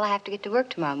 Well, I have to get to work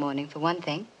tomorrow morning, for one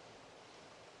thing.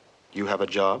 You have a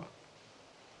job?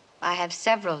 I have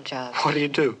several jobs. What do you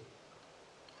do?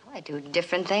 Well, I do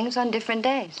different things on different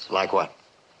days. Like what?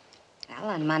 Well,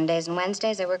 on Mondays and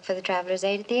Wednesdays, I work for the Traveler's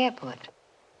Aid at the airport.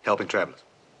 Helping travelers.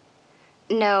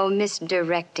 No,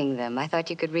 misdirecting them. I thought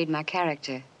you could read my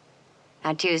character.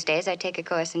 On Tuesdays, I take a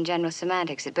course in general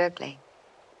semantics at Berkeley.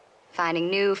 Finding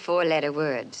new four-letter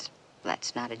words.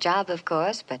 That's not a job, of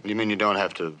course, but... You mean you don't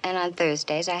have to... And on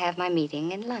Thursdays, I have my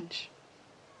meeting and lunch.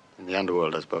 In the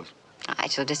underworld, I suppose. I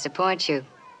shall disappoint you.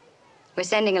 We're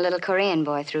sending a little Korean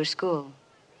boy through school.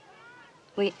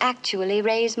 We actually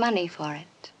raise money for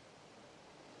it.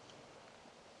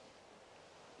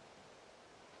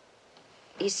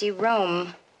 You see,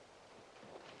 Rome,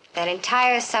 that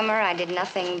entire summer I did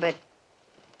nothing but...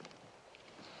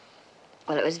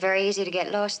 Well, it was very easy to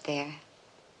get lost there.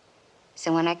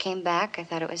 So when I came back, I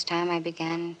thought it was time I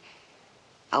began,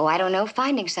 I don't know,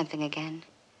 finding something again.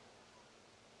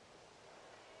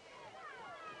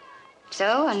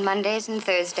 So on Mondays and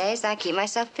Thursdays, I keep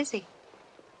myself busy.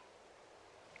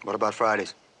 What about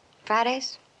Fridays?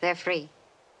 Fridays, they're free.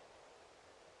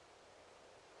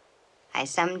 I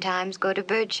sometimes go to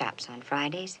bird shops on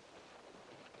Fridays.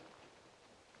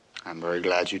 I'm very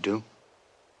glad you do.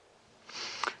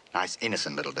 Nice,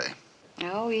 innocent little day.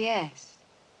 Oh, yes.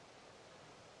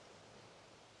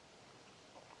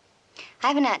 I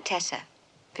have an Aunt Tessa. Have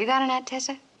you got an Aunt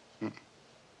Tessa?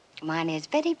 Mine is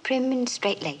very prim and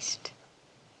straight-laced.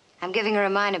 I'm giving her a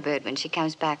minor bird when she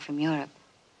comes back from Europe.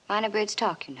 Minor birds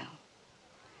talk, you know.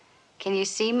 Can you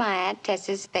see my Aunt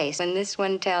Tessa's face when this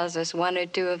one tells us one or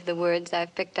two of the words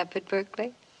I've picked up at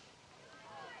Berkeley?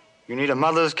 You need a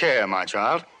mother's care, my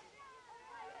child.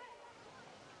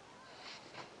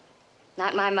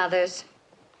 Not my mother's.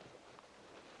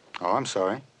 Oh, I'm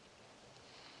sorry.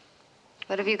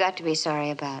 What have you got to be sorry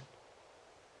about?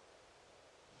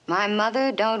 My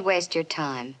mother, don't waste your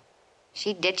time.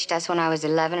 She ditched us when I was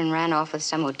 11 and ran off with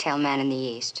some hotel man in the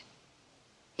East.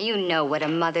 You know what a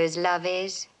mother's love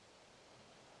is.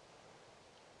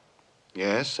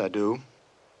 Yes, I do.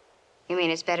 You mean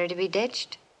it's better to be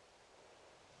ditched?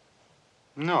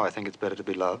 No, I think it's better to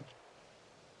be loved.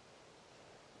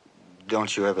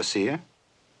 Don't you ever see her?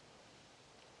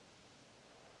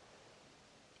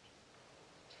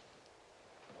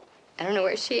 I don't know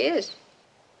where she is.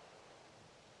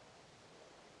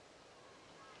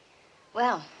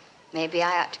 Well, maybe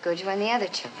I ought to go join the other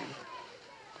children.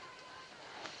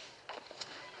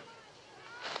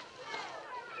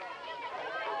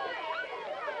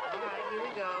 All right, here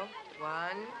we go.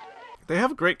 One. They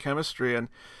have great chemistry, and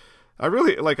I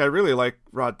really like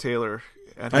Rod Taylor.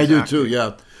 And I his do acting. too.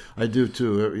 Yeah, I do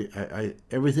too. I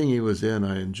everything he was in,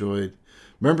 I enjoyed.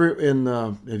 Remember in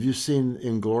have you seen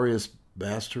Inglourious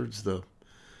Bastards? The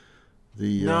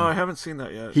No, I haven't seen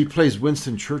that yet. he plays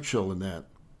Winston Churchill in that.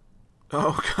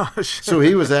 Oh gosh. So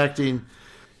he was acting,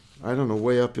 I don't know,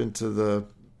 way up into the,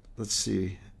 let's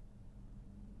see,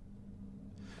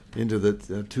 into the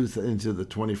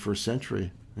 21st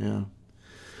century. Yeah.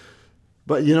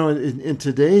 But you know, in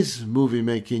today's movie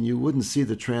making, you wouldn't see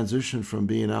the transition from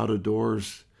being out of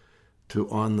doors to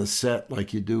on the set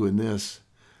like you do in this.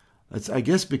 I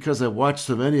guess because I've watched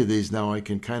so many of these now, I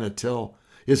can kind of tell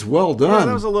it's well done. Yeah,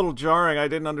 that was a little jarring. I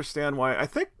didn't understand why.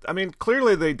 I mean,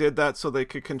 clearly they did that so they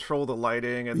could control the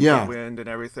lighting and the wind and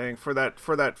everything for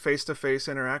that face-to-face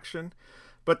interaction.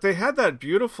 But they had that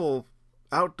beautiful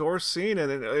outdoor scene,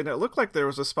 and it looked like there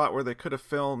was a spot where they could have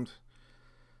filmed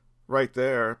right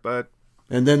there, but.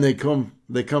 And then they come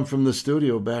from the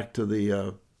studio back to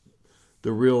the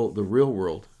real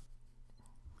world.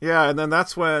 Yeah, and then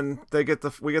that's when we get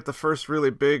the first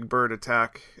really big bird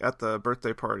attack at the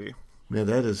birthday party. Man,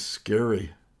 that is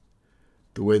scary.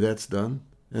 The way that's done,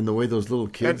 and the way those little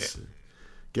kids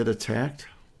get attacked.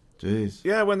 Jeez.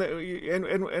 Yeah, when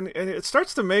and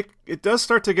it does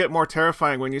start to get more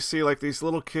terrifying when you see like these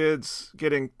little kids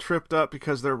getting tripped up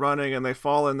because they're running and they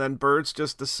fall, and then birds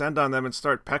just descend on them and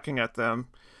start pecking at them,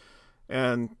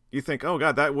 and you think, oh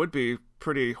God, that would be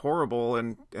pretty horrible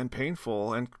and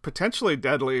painful and potentially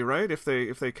deadly, right? If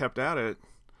they kept at it.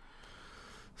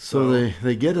 So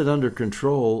they get it under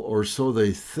control, or so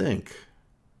they think,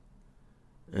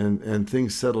 and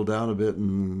things settle down a bit,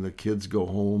 and the kids go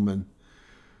home, and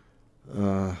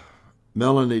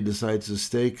Melanie decides to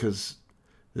stay because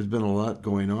there's been a lot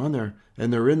going on there.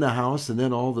 And they're in the house, and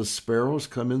then all the sparrows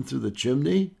come in through the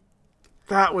chimney.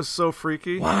 That was so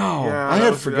freaky. Wow. Yeah, I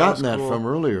had forgotten that was cool. from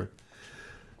earlier.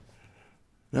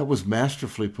 That was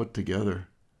masterfully put together.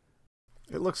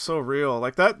 It looks so real.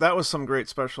 Like that was some great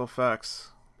special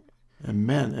effects. And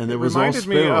man, and there was all sparrows.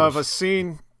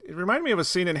 It reminded me of a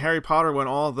scene in Harry Potter when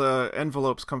all the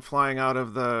envelopes come flying out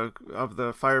of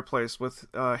the fireplace with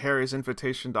Harry's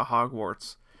invitation to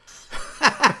Hogwarts.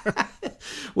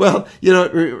 Well,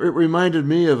 it reminded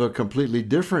me of a completely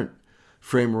different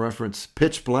frame of reference,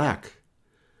 Pitch Black.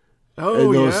 Oh,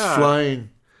 and those yeah. flying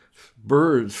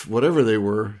birds, whatever they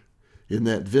were, in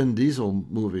that Vin Diesel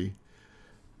movie.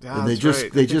 Yeah, and they just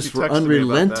were texted me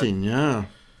unrelenting, about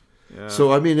yeah.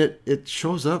 So I mean it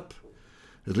shows up,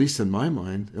 at least in my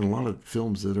mind, in a lot of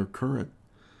films that are current.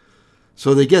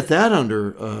 So they get that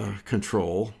under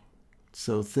control.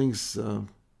 So things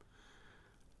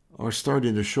are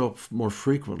starting to show up more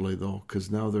frequently, though,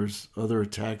 because now there's other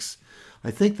attacks.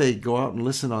 I think they go out and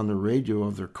listen on the radio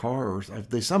of their car, or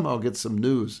they somehow get some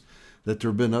news that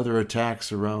there have been other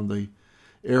attacks around the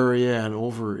area and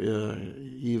over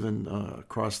even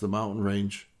across the mountain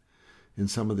range in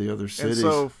some of the other cities.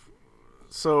 And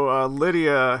so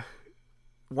Lydia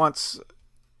wants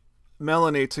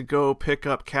Melanie to go pick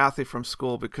up Kathy from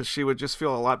school because she would just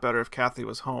feel a lot better if Kathy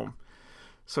was home.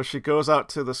 So she goes out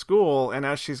to the school, and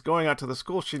as she's going out to the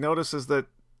school, she notices that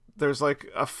there's like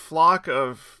a flock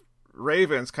of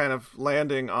ravens kind of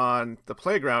landing on the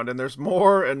playground, and there's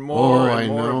more and more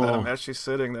of them as she's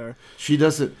sitting there. She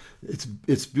does it.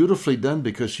 It's beautifully done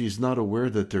because she's not aware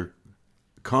that they're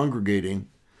congregating.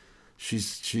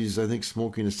 She's I think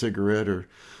smoking a cigarette or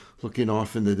looking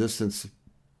off in the distance.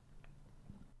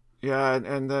 Yeah,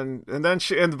 and then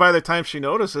by the time she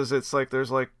notices, it's like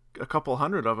there's like a couple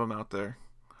hundred of them out there.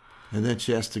 And then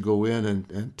she has to go in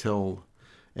and tell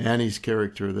Annie's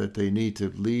character that they need to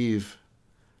leave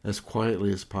as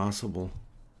quietly as possible.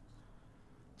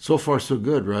 So far, so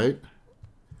good, right?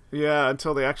 Yeah,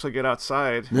 until they actually get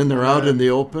outside. And then they're out in the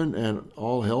open, and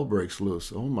all hell breaks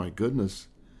loose. Oh, my goodness.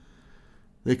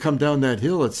 They come down that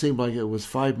hill. It seemed like it was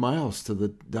 5 miles to the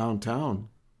downtown.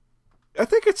 I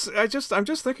think I'm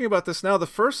just thinking about this now. The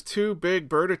first two big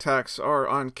bird attacks are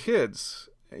on kids.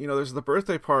 There's the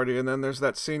birthday party, and then there's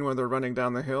that scene where they're running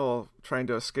down the hill trying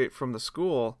to escape from the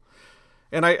school.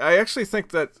 And I actually think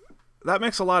that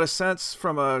makes a lot of sense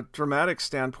from a dramatic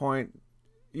standpoint.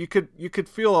 You could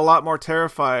feel a lot more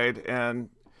terrified and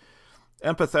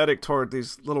empathetic toward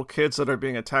these little kids that are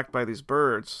being attacked by these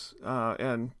birds.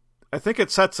 And I think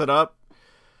it sets it up.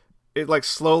 It like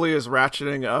slowly is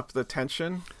ratcheting up the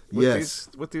tension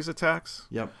with these attacks.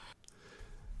 Yep.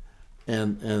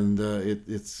 And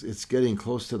it's getting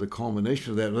close to the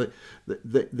culmination of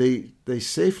that. They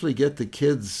safely get the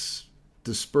kids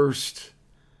dispersed,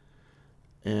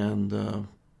 and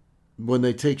when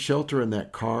they take shelter in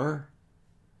that car,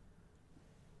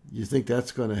 you think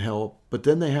that's going to help. But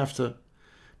then they have to,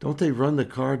 don't they run the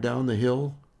car down the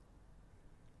hill?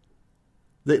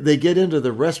 They get into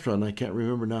the restaurant. I can't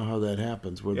remember now how that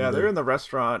happens. They're in the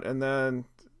restaurant, and then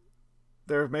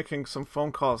they're making some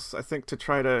phone calls, I think, to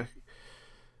try to...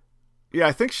 Yeah,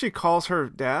 I think she calls her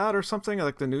dad or something,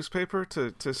 like the newspaper,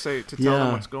 to tell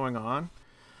them what's going on.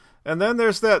 And then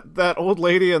there's that old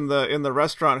lady in the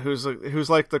restaurant who's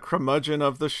like the curmudgeon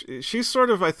of the... she's sort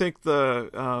of, I think,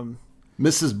 the...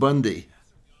 Mrs. Bundy.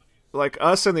 Like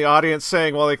us in the audience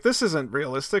saying, well, like, this isn't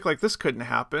realistic. Like, this couldn't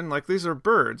happen. Like, these are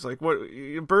birds. Like, what?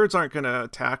 Birds aren't going to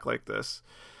attack like this.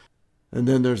 And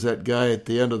then there's that guy at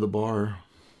the end of the bar.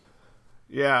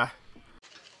 Yeah.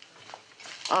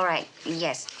 All right.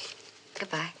 Yes.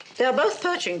 Goodbye. They're both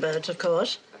perching birds, of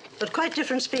course, but quite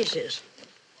different species.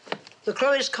 The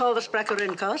crow is Corvus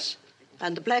brachyrhynchos,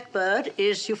 And the blackbird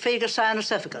is Euphagous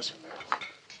cyanocephagus.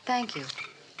 Thank you.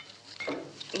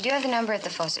 Do you have the number at the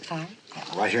Fawcett Farm?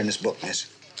 Right here in this book,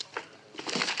 miss.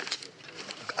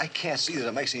 Look, I can't see that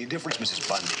it makes any difference, Mrs.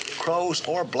 Bundy. Crows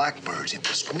or blackbirds, if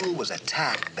the school was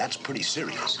attacked, that's pretty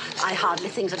serious. I hardly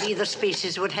think that either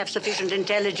species would have sufficient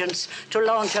intelligence to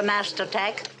launch a massed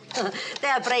attack.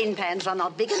 Their brain pans are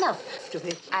not big enough to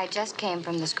be... I just came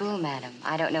from the school, madam.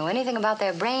 I don't know anything about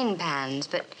their brain pans,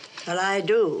 but... Well, I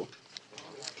do.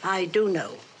 I do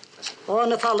know.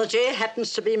 Ornithology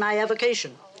happens to be my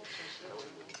avocation.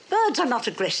 Birds are not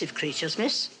aggressive creatures,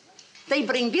 miss. They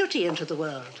bring beauty into the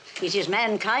world. It is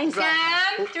mankind...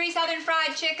 Sam, 3 Southern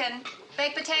fried chicken.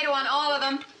 Baked potato on all of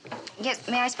them. Yes,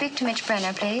 may I speak to Mitch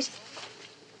Brenner, please?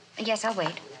 Yes, I'll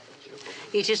wait.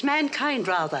 It is mankind,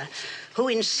 rather, who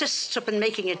insists upon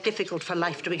making it difficult for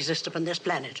life to exist upon this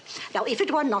planet. Now, if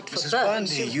it were not for Mrs.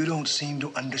 birds... Bundy, you don't seem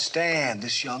to understand.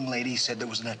 This young lady said there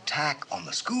was an attack on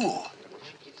the school.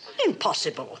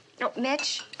 Impossible. Oh,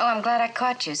 Mitch? Oh, I'm glad I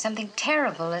caught you. Something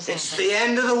terrible is It's the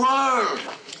end of the world.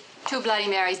 2 Bloody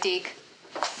Marys, Deke.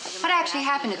 What actually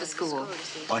happened at the school?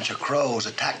 Bunch of crows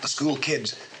attacked the school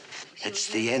kids. It's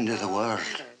the end of the world.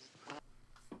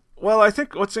 Well, I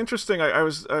think what's interesting, I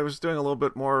was doing a little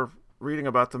bit more reading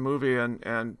about the movie,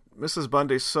 and Mrs.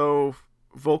 Bundy's so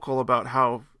vocal about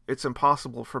how it's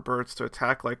impossible for birds to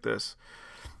attack like this.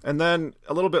 And then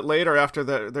a little bit later, after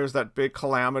there's that big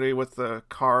calamity with the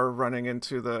car running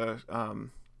into the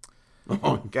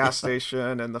gas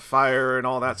station and the fire and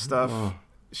all that stuff. Oh.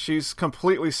 She's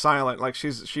completely silent. Like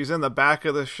she's in the back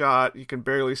of the shot. You can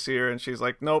barely see her, and she's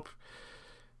like, "Nope,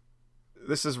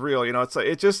 this is real." You know, it's like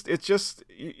it just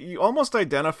you almost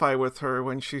identify with her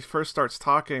when she first starts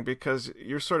talking, because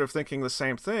you're sort of thinking the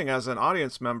same thing as an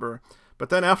audience member. But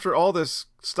then after all this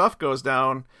stuff goes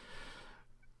down,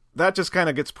 that just kind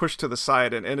of gets pushed to the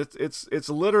side, and it's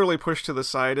literally pushed to the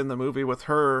side in the movie with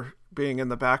her being in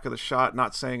the back of the shot,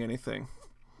 not saying anything.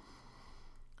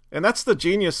 And that's the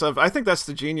genius of, I think that's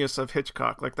the genius of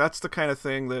Hitchcock. Like, that's the kind of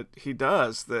thing that he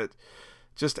does that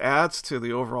just adds to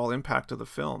the overall impact of the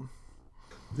film.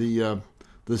 The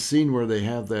scene where they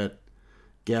have that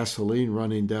gasoline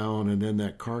running down and then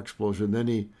that car explosion,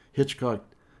 then Hitchcock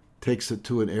takes it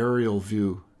to an aerial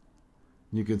view.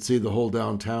 You can see the whole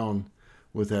downtown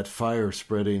with that fire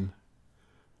spreading.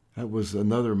 That was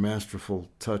another masterful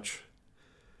touch.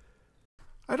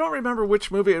 I don't remember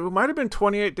which movie. It might have been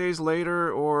 28 Days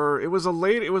Later, or it was a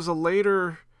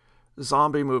later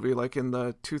zombie movie, like in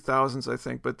the 2000s, I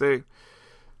think. But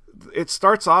it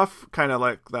starts off kind of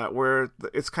like that, where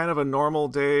it's kind of a normal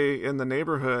day in the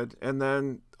neighborhood, and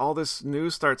then all this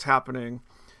news starts happening,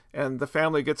 and the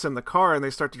family gets in the car and they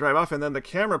start to drive off, and then the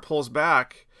camera pulls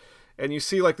back, and you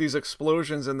see like these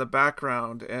explosions in the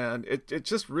background, and it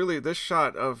just really, this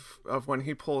shot of when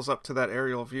he pulls up to that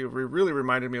aerial view really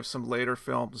reminded me of some later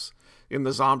films in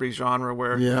the zombie genre,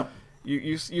 where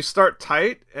you start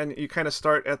tight and you kind of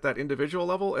start at that individual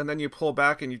level, and then you pull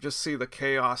back and you just see the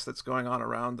chaos that's going on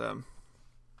around them.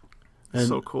 And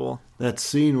so cool. That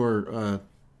scene where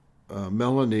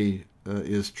Melanie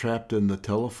is trapped in the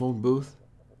telephone booth.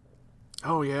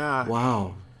 Oh yeah.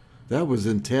 Wow, that was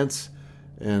intense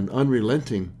and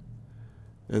unrelenting,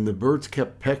 and the birds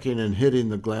kept pecking and hitting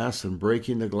the glass and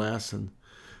breaking the glass, and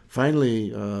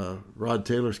finally Rod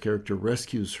Taylor's character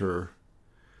rescues her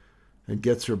and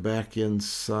gets her back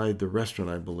inside the restaurant,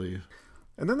 I believe.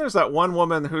 And then there's that one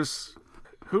woman who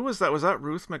was that? Was that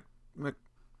Ruth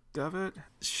McDevitt?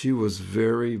 She was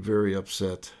very, very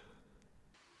upset.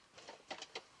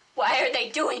 Why are they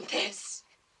doing this?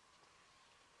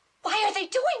 Why are they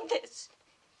doing this?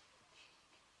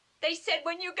 They said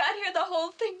when you got here, the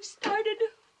whole thing started.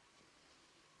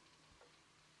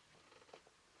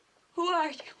 Who are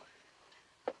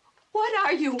you? What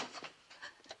are you?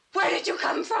 Where did you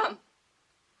come from?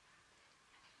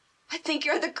 I think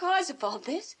you're the cause of all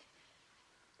this.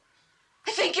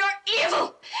 I think you're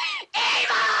evil!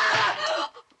 Evil!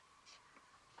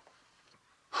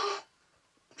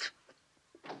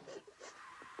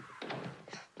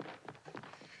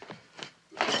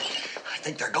 I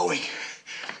think they're going.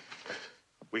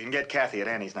 We can get Kathy at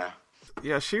Annie's now.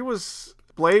 Yeah, she was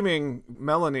blaming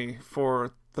Melanie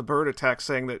for the bird attack,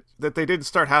 saying that they didn't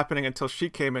start happening until she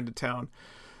came into town.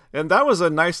 And that was a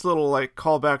nice little like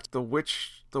callback to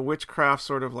the witchcraft,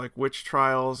 sort of like witch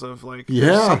trials of like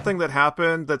something that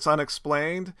happened that's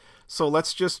unexplained. So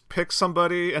let's just pick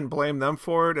somebody and blame them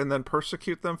for it and then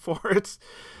persecute them for it.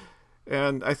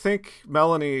 And I think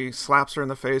Melanie slaps her in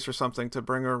the face or something to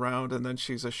bring her around, and then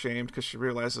she's ashamed because she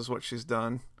realizes what she's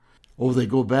done. Oh, they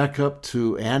go back up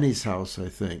to Annie's house, I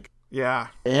think. Yeah.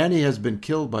 Annie has been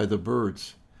killed by the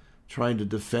birds. trying to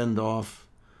defend off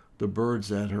the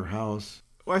birds at her house.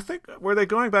 Well, I think, were they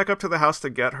going back up to the house to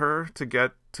get her, to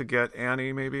get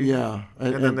Annie, maybe? Yeah.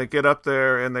 And then they get up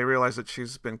there and they realize that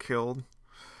she's been killed.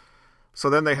 So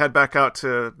then they head back out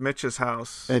to Mitch's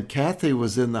house. And Kathy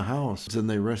was in the house, and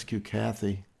they rescue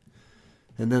Kathy.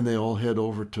 And then they all head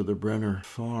over to the Brenner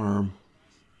farm.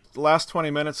 The last 20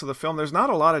 minutes of the film, there's not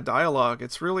a lot of dialogue.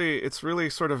 It's really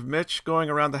sort of Mitch going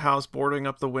around the house, boarding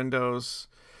up the windows,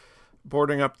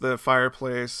 boarding up the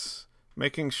fireplace,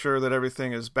 making sure that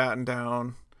everything is battened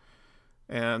down.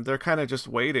 And they're kind of just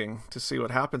waiting to see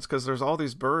what happens, because there's all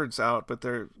these birds out, but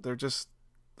they're just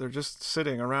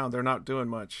sitting around. They're not doing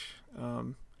much.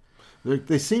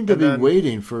 They seem to be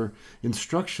waiting for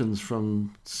instructions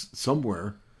from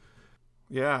somewhere.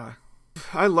 Yeah.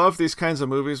 I love these kinds of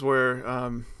movies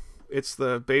where it's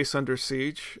the base under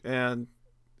siege and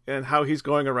how he's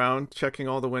going around checking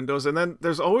all the windows. And then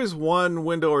there's always one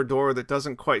window or door that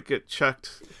doesn't quite get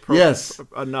checked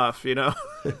enough, you know?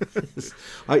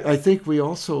 I think we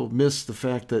also missed the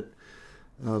fact that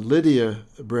Lydia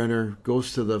Brenner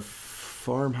goes to the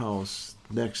farmhouse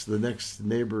the next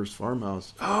neighbor's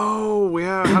farmhouse. Oh,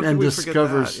 yeah. How could we forget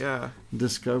that? Yeah.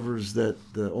 Discovers that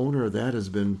the owner of that has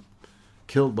been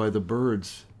killed by the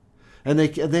birds. And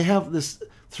they have this,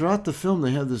 throughout the film,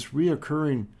 they have this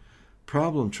reoccurring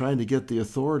problem trying to get the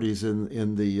authorities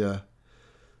in the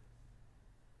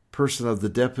person of the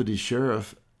deputy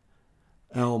sheriff,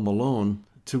 Al Malone,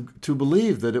 to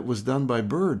believe that it was done by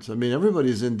birds. I mean,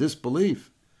 everybody's in disbelief.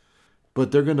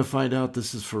 But they're going to find out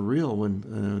this is for real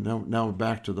when now we're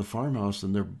back to the farmhouse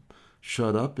and they're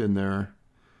shut up in there.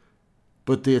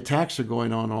 But the attacks are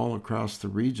going on all across the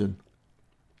region.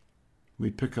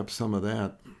 We pick up some of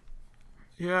that.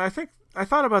 Yeah, I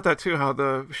thought about that too, how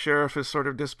the sheriff is sort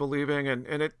of disbelieving,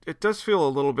 and it does feel a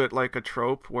little bit like a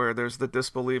trope where there's the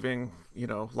disbelieving,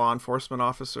 law enforcement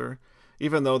officer,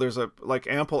 even though there's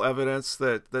ample evidence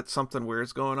that something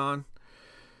weird's going on.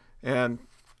 And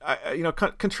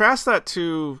contrast that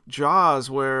to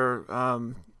Jaws, where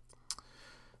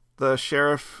the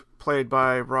sheriff played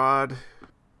by Roy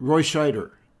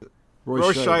Scheider.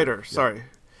 Roy Scheider, sorry. Yeah.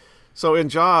 So in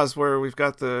Jaws, where we've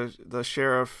got the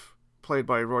sheriff played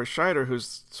by Roy Scheider,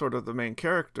 who's sort of the main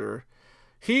character,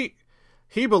 he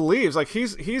believes,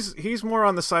 he's more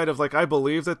on the side of I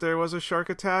believe that there was a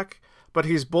shark attack, but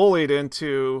he's bullied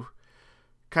into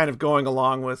kind of going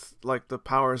along with the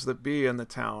powers that be in the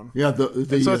town. Yeah,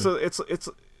 so it's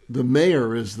the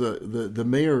mayor is the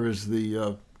mayor is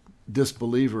the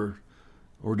disbeliever,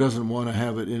 or doesn't want to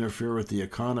have it interfere with the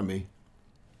economy.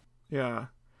 Yeah.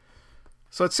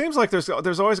 So it seems like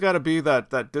there's always got to be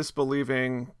that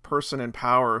disbelieving person in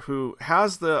power who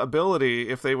has the ability,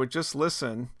 if they would just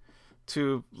listen,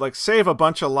 to save a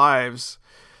bunch of lives,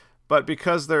 but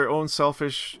because their own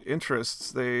selfish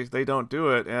interests, they don't do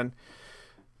it. And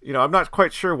I'm not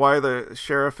quite sure why the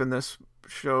sheriff in this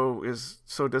show is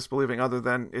so disbelieving, other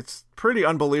than it's pretty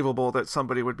unbelievable that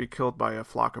somebody would be killed by a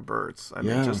flock of birds. I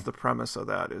mean, just the premise of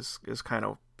that is kind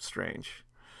of strange.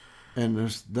 And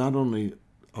there's not only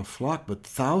a flock, but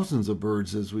thousands of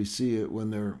birds, as we see it when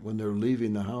they're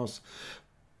leaving the house.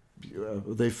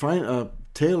 They find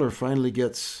Taylor finally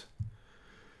gets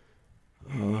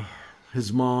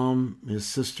his mom, his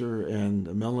sister,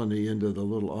 and Melanie into the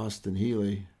little Austin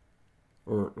Healey,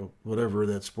 or whatever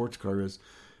that sports car is,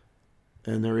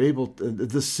 and they're able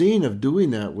the scene of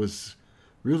doing that was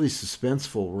really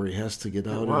suspenseful, where he has to get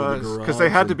out into the garage, because they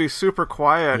had to be super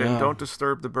quiet and don't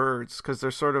disturb the birds, because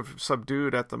they're sort of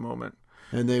subdued at the moment.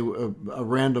 And a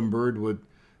random bird would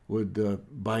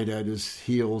bite at his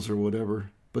heels or whatever,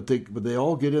 but they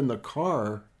all get in the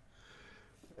car,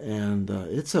 and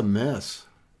it's a mess.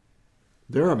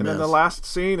 They're a mess. And then the last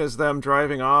scene is them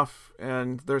driving off,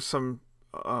 and there's some.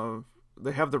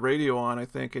 They have the radio on, I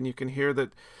think, and you can hear that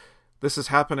this is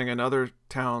happening in other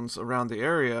towns around the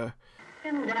area.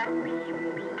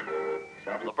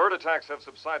 The bird attacks have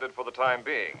subsided for the time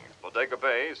being. Bodega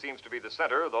Bay seems to be the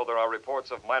center, though there are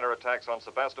reports of minor attacks on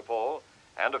Sebastopol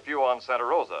and a few on Santa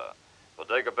Rosa.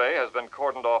 Bodega Bay has been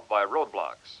cordoned off by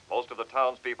roadblocks. Most of the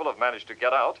townspeople have managed to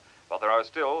get out, but there are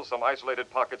still some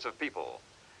isolated pockets of people.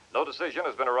 No decision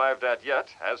has been arrived at yet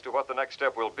as to what the next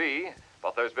step will be,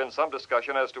 but there's been some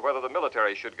discussion as to whether the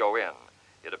military should go in.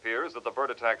 It appears that the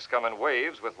bird attacks come in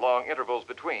waves with long intervals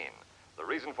between. The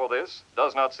reason for this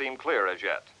does not seem clear as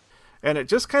yet. And it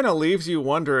just kind of leaves you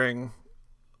wondering,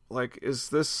 is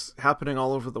this happening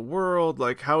all over the world?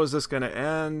 How is this going to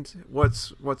end?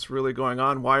 What's really going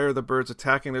on? Why are the birds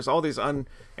attacking? There's all these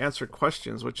unanswered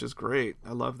questions, which is great.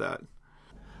 I love that.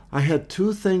 I had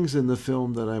two things in the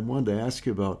film that I wanted to ask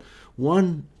you about.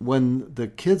 One, when the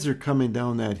kids are coming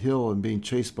down that hill and being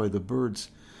chased by the birds,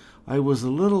 I was a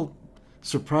little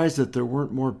surprised that there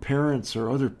weren't more parents or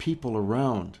other people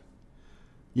around.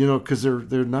 You know, because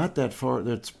they're not that far.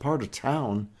 That's part of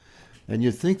town, and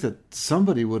you'd think that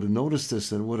somebody would have noticed this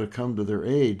and would have come to their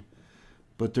aid,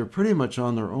 but they're pretty much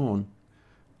on their own.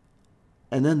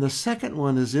 And then the second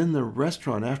one is in the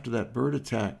restaurant after that bird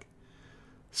attack.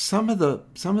 Some of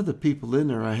the people in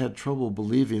there, I had trouble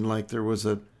believing. Like there was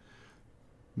a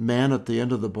man at the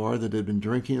end of the bar that had been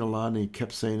drinking a lot, and he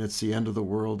kept saying, "It's the end of the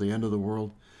world, the end of the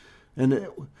world." And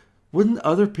wouldn't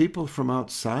other people from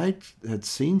outside had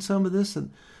seen some of this? And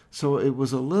so it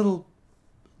was a little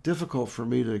difficult for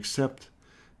me to accept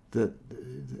that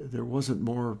there wasn't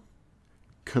more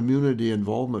community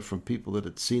involvement from people that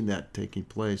had seen that taking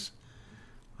place.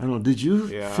 I don't know. Did you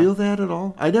feel that at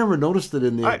all? I never noticed it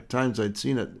in the times I'd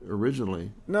seen it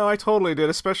originally. No, I totally did,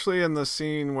 especially in the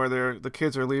scene where the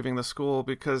kids are leaving the school,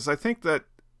 because I think that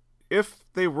if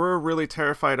they were really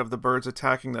terrified of the birds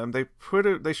attacking them, they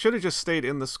should have just stayed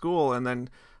in the school, and then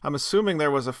I'm assuming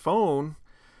there was a phone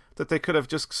that they could have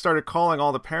just started calling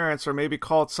all the parents, or maybe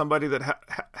called somebody that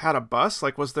had a bus.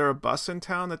 Like, was there a bus in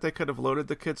town that they could have loaded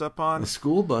the kids up on? A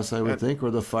school bus, I would think,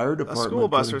 or the fire department. A school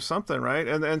bus or something, right?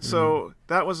 And so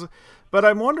that was... But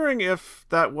I'm wondering if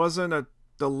that wasn't a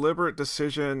deliberate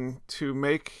decision to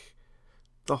make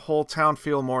the whole town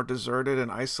feel more deserted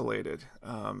and isolated.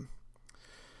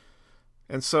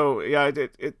 And so, yeah,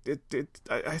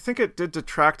 I think it did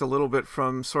detract a little bit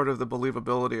from sort of the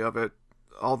believability of it,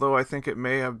 although I think it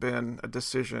may have been a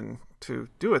decision to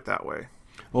do it that way.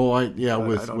 Oh,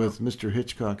 with Mr.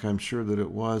 Hitchcock, I'm sure that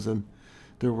it was. And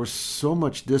there was so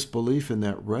much disbelief in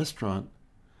that restaurant.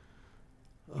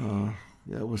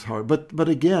 It was hard. But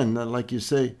again, like you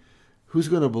say, who's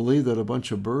going to believe that a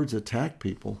bunch of birds attack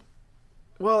people?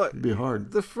 Well, it'd be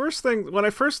hard. The first thing, when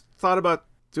I first thought about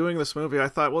doing this movie, I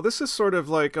thought, well, this is sort of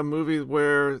like a movie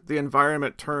where the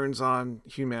environment turns on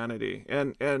humanity,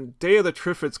 and Day of the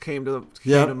Triffids came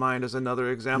to mind as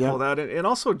another example of that, and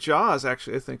also Jaws,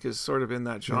 actually, I think, is sort of in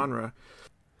that genre.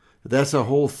 That's a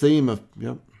whole theme of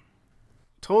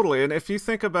Totally. And if you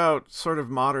think about sort of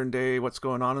modern day, what's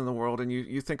going on in the world, and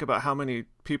you think about how many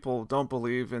people don't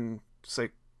believe in, say,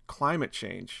 climate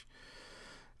change,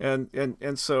 and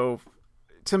so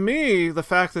to me, the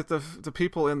fact that the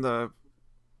people in the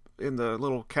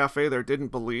little cafe there didn't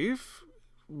believe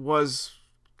was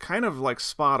kind of like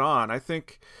spot on. I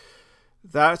think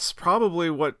that's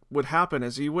probably what would happen,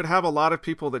 is you would have a lot of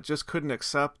people that just couldn't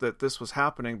accept that this was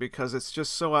happening because it's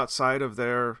just so outside of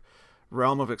their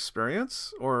realm of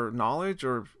experience or knowledge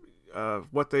or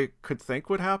what they could think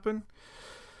would happen.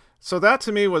 So that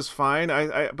to me was fine.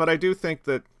 But I do think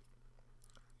that,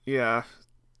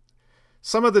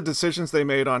 some of the decisions they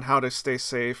made on how to stay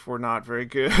safe were not very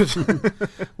good.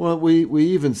 Well,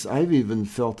 I've even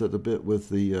felt it a bit with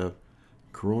the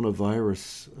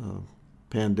coronavirus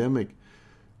pandemic.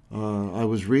 I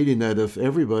was reading that if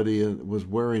everybody was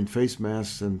wearing face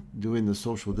masks and doing the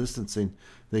social distancing,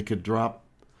 they could drop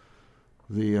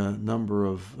the number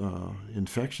of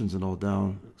infections and all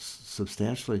down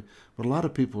substantially. But a lot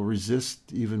of people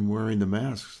resist even wearing the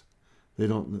masks. They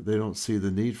don't see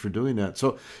the need for doing that.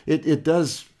 So it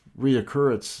does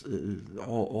reoccur. It's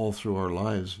all through our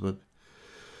lives, but.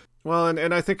 Well,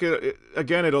 and I think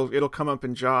it'll come up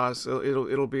in Jaws.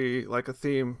 It'll be like a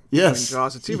theme in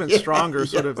Jaws. It's even stronger,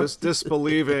 sort of this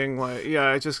disbelieving, like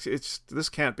this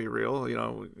can't be real, you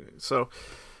know. So,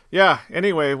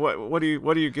 Anyway, what do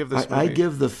you give this movie? I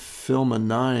give the film a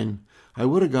 9. I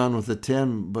would have gone with a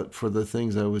 10, but for the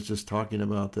things I was just talking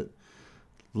about that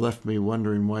left me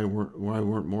wondering why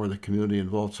weren't more of the community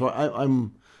involved. So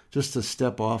I'm just a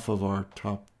step off of our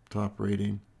top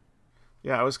rating.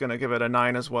 Yeah, I was going to give it a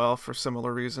 9 as well for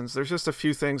similar reasons. There's just a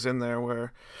few things in there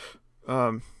where,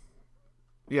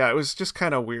 it was just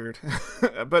kind of weird,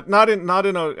 but not in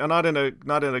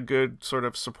a good sort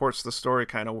of supports the story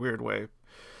kind of weird way.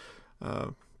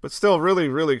 But still, really,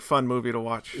 really fun movie to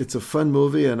watch. It's a fun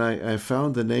movie, and I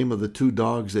found the name of the 2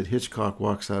 dogs that Hitchcock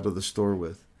walks out of the store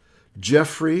with: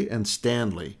 Jeffrey and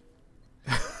Stanley.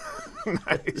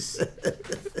 Nice.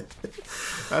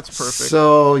 That's perfect.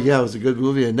 So it was a good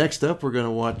movie. And next up, we're going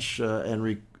to watch and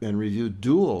review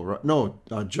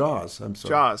Jaws. I'm sorry.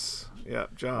 Jaws. Yeah,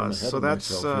 Jaws. So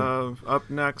that's up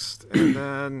next,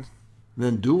 and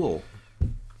then Duel.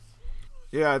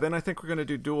 Yeah, then I think we're going to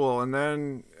do Duel, and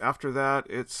then after that,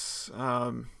 it's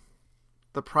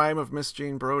the prime of Miss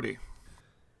Jean Brodie.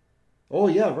 Oh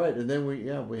yeah, right. And then we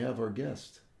have our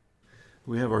guest.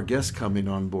 We have our guest coming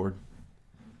on board.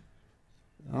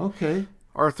 Okay.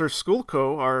 Arthur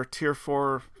Skulko, our Tier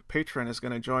 4 patron, is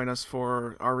going to join us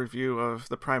for our review of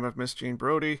The Prime of Miss Jean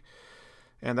Brodie,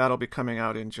 and that'll be coming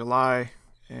out in July,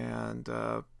 and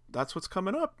that's what's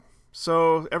coming up.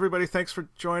 So everybody, thanks for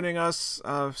joining us.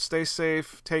 Stay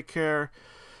safe, take care.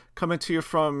 Coming to you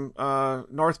from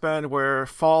North Bend, where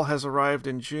fall has arrived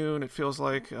in June, it feels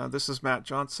like. This is Matt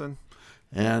Johnson.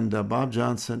 And Bob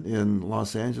Johnson in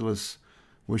Los Angeles,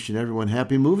 wishing everyone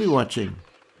happy movie watching.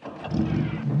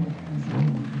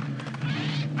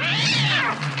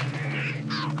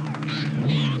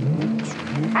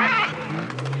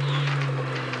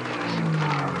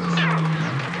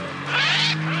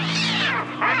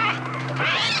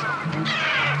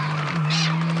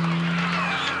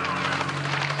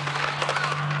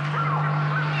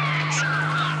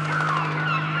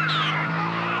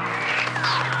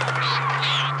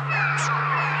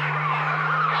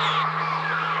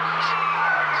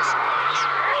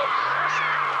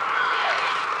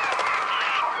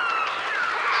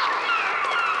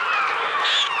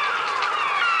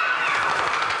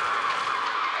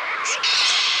 You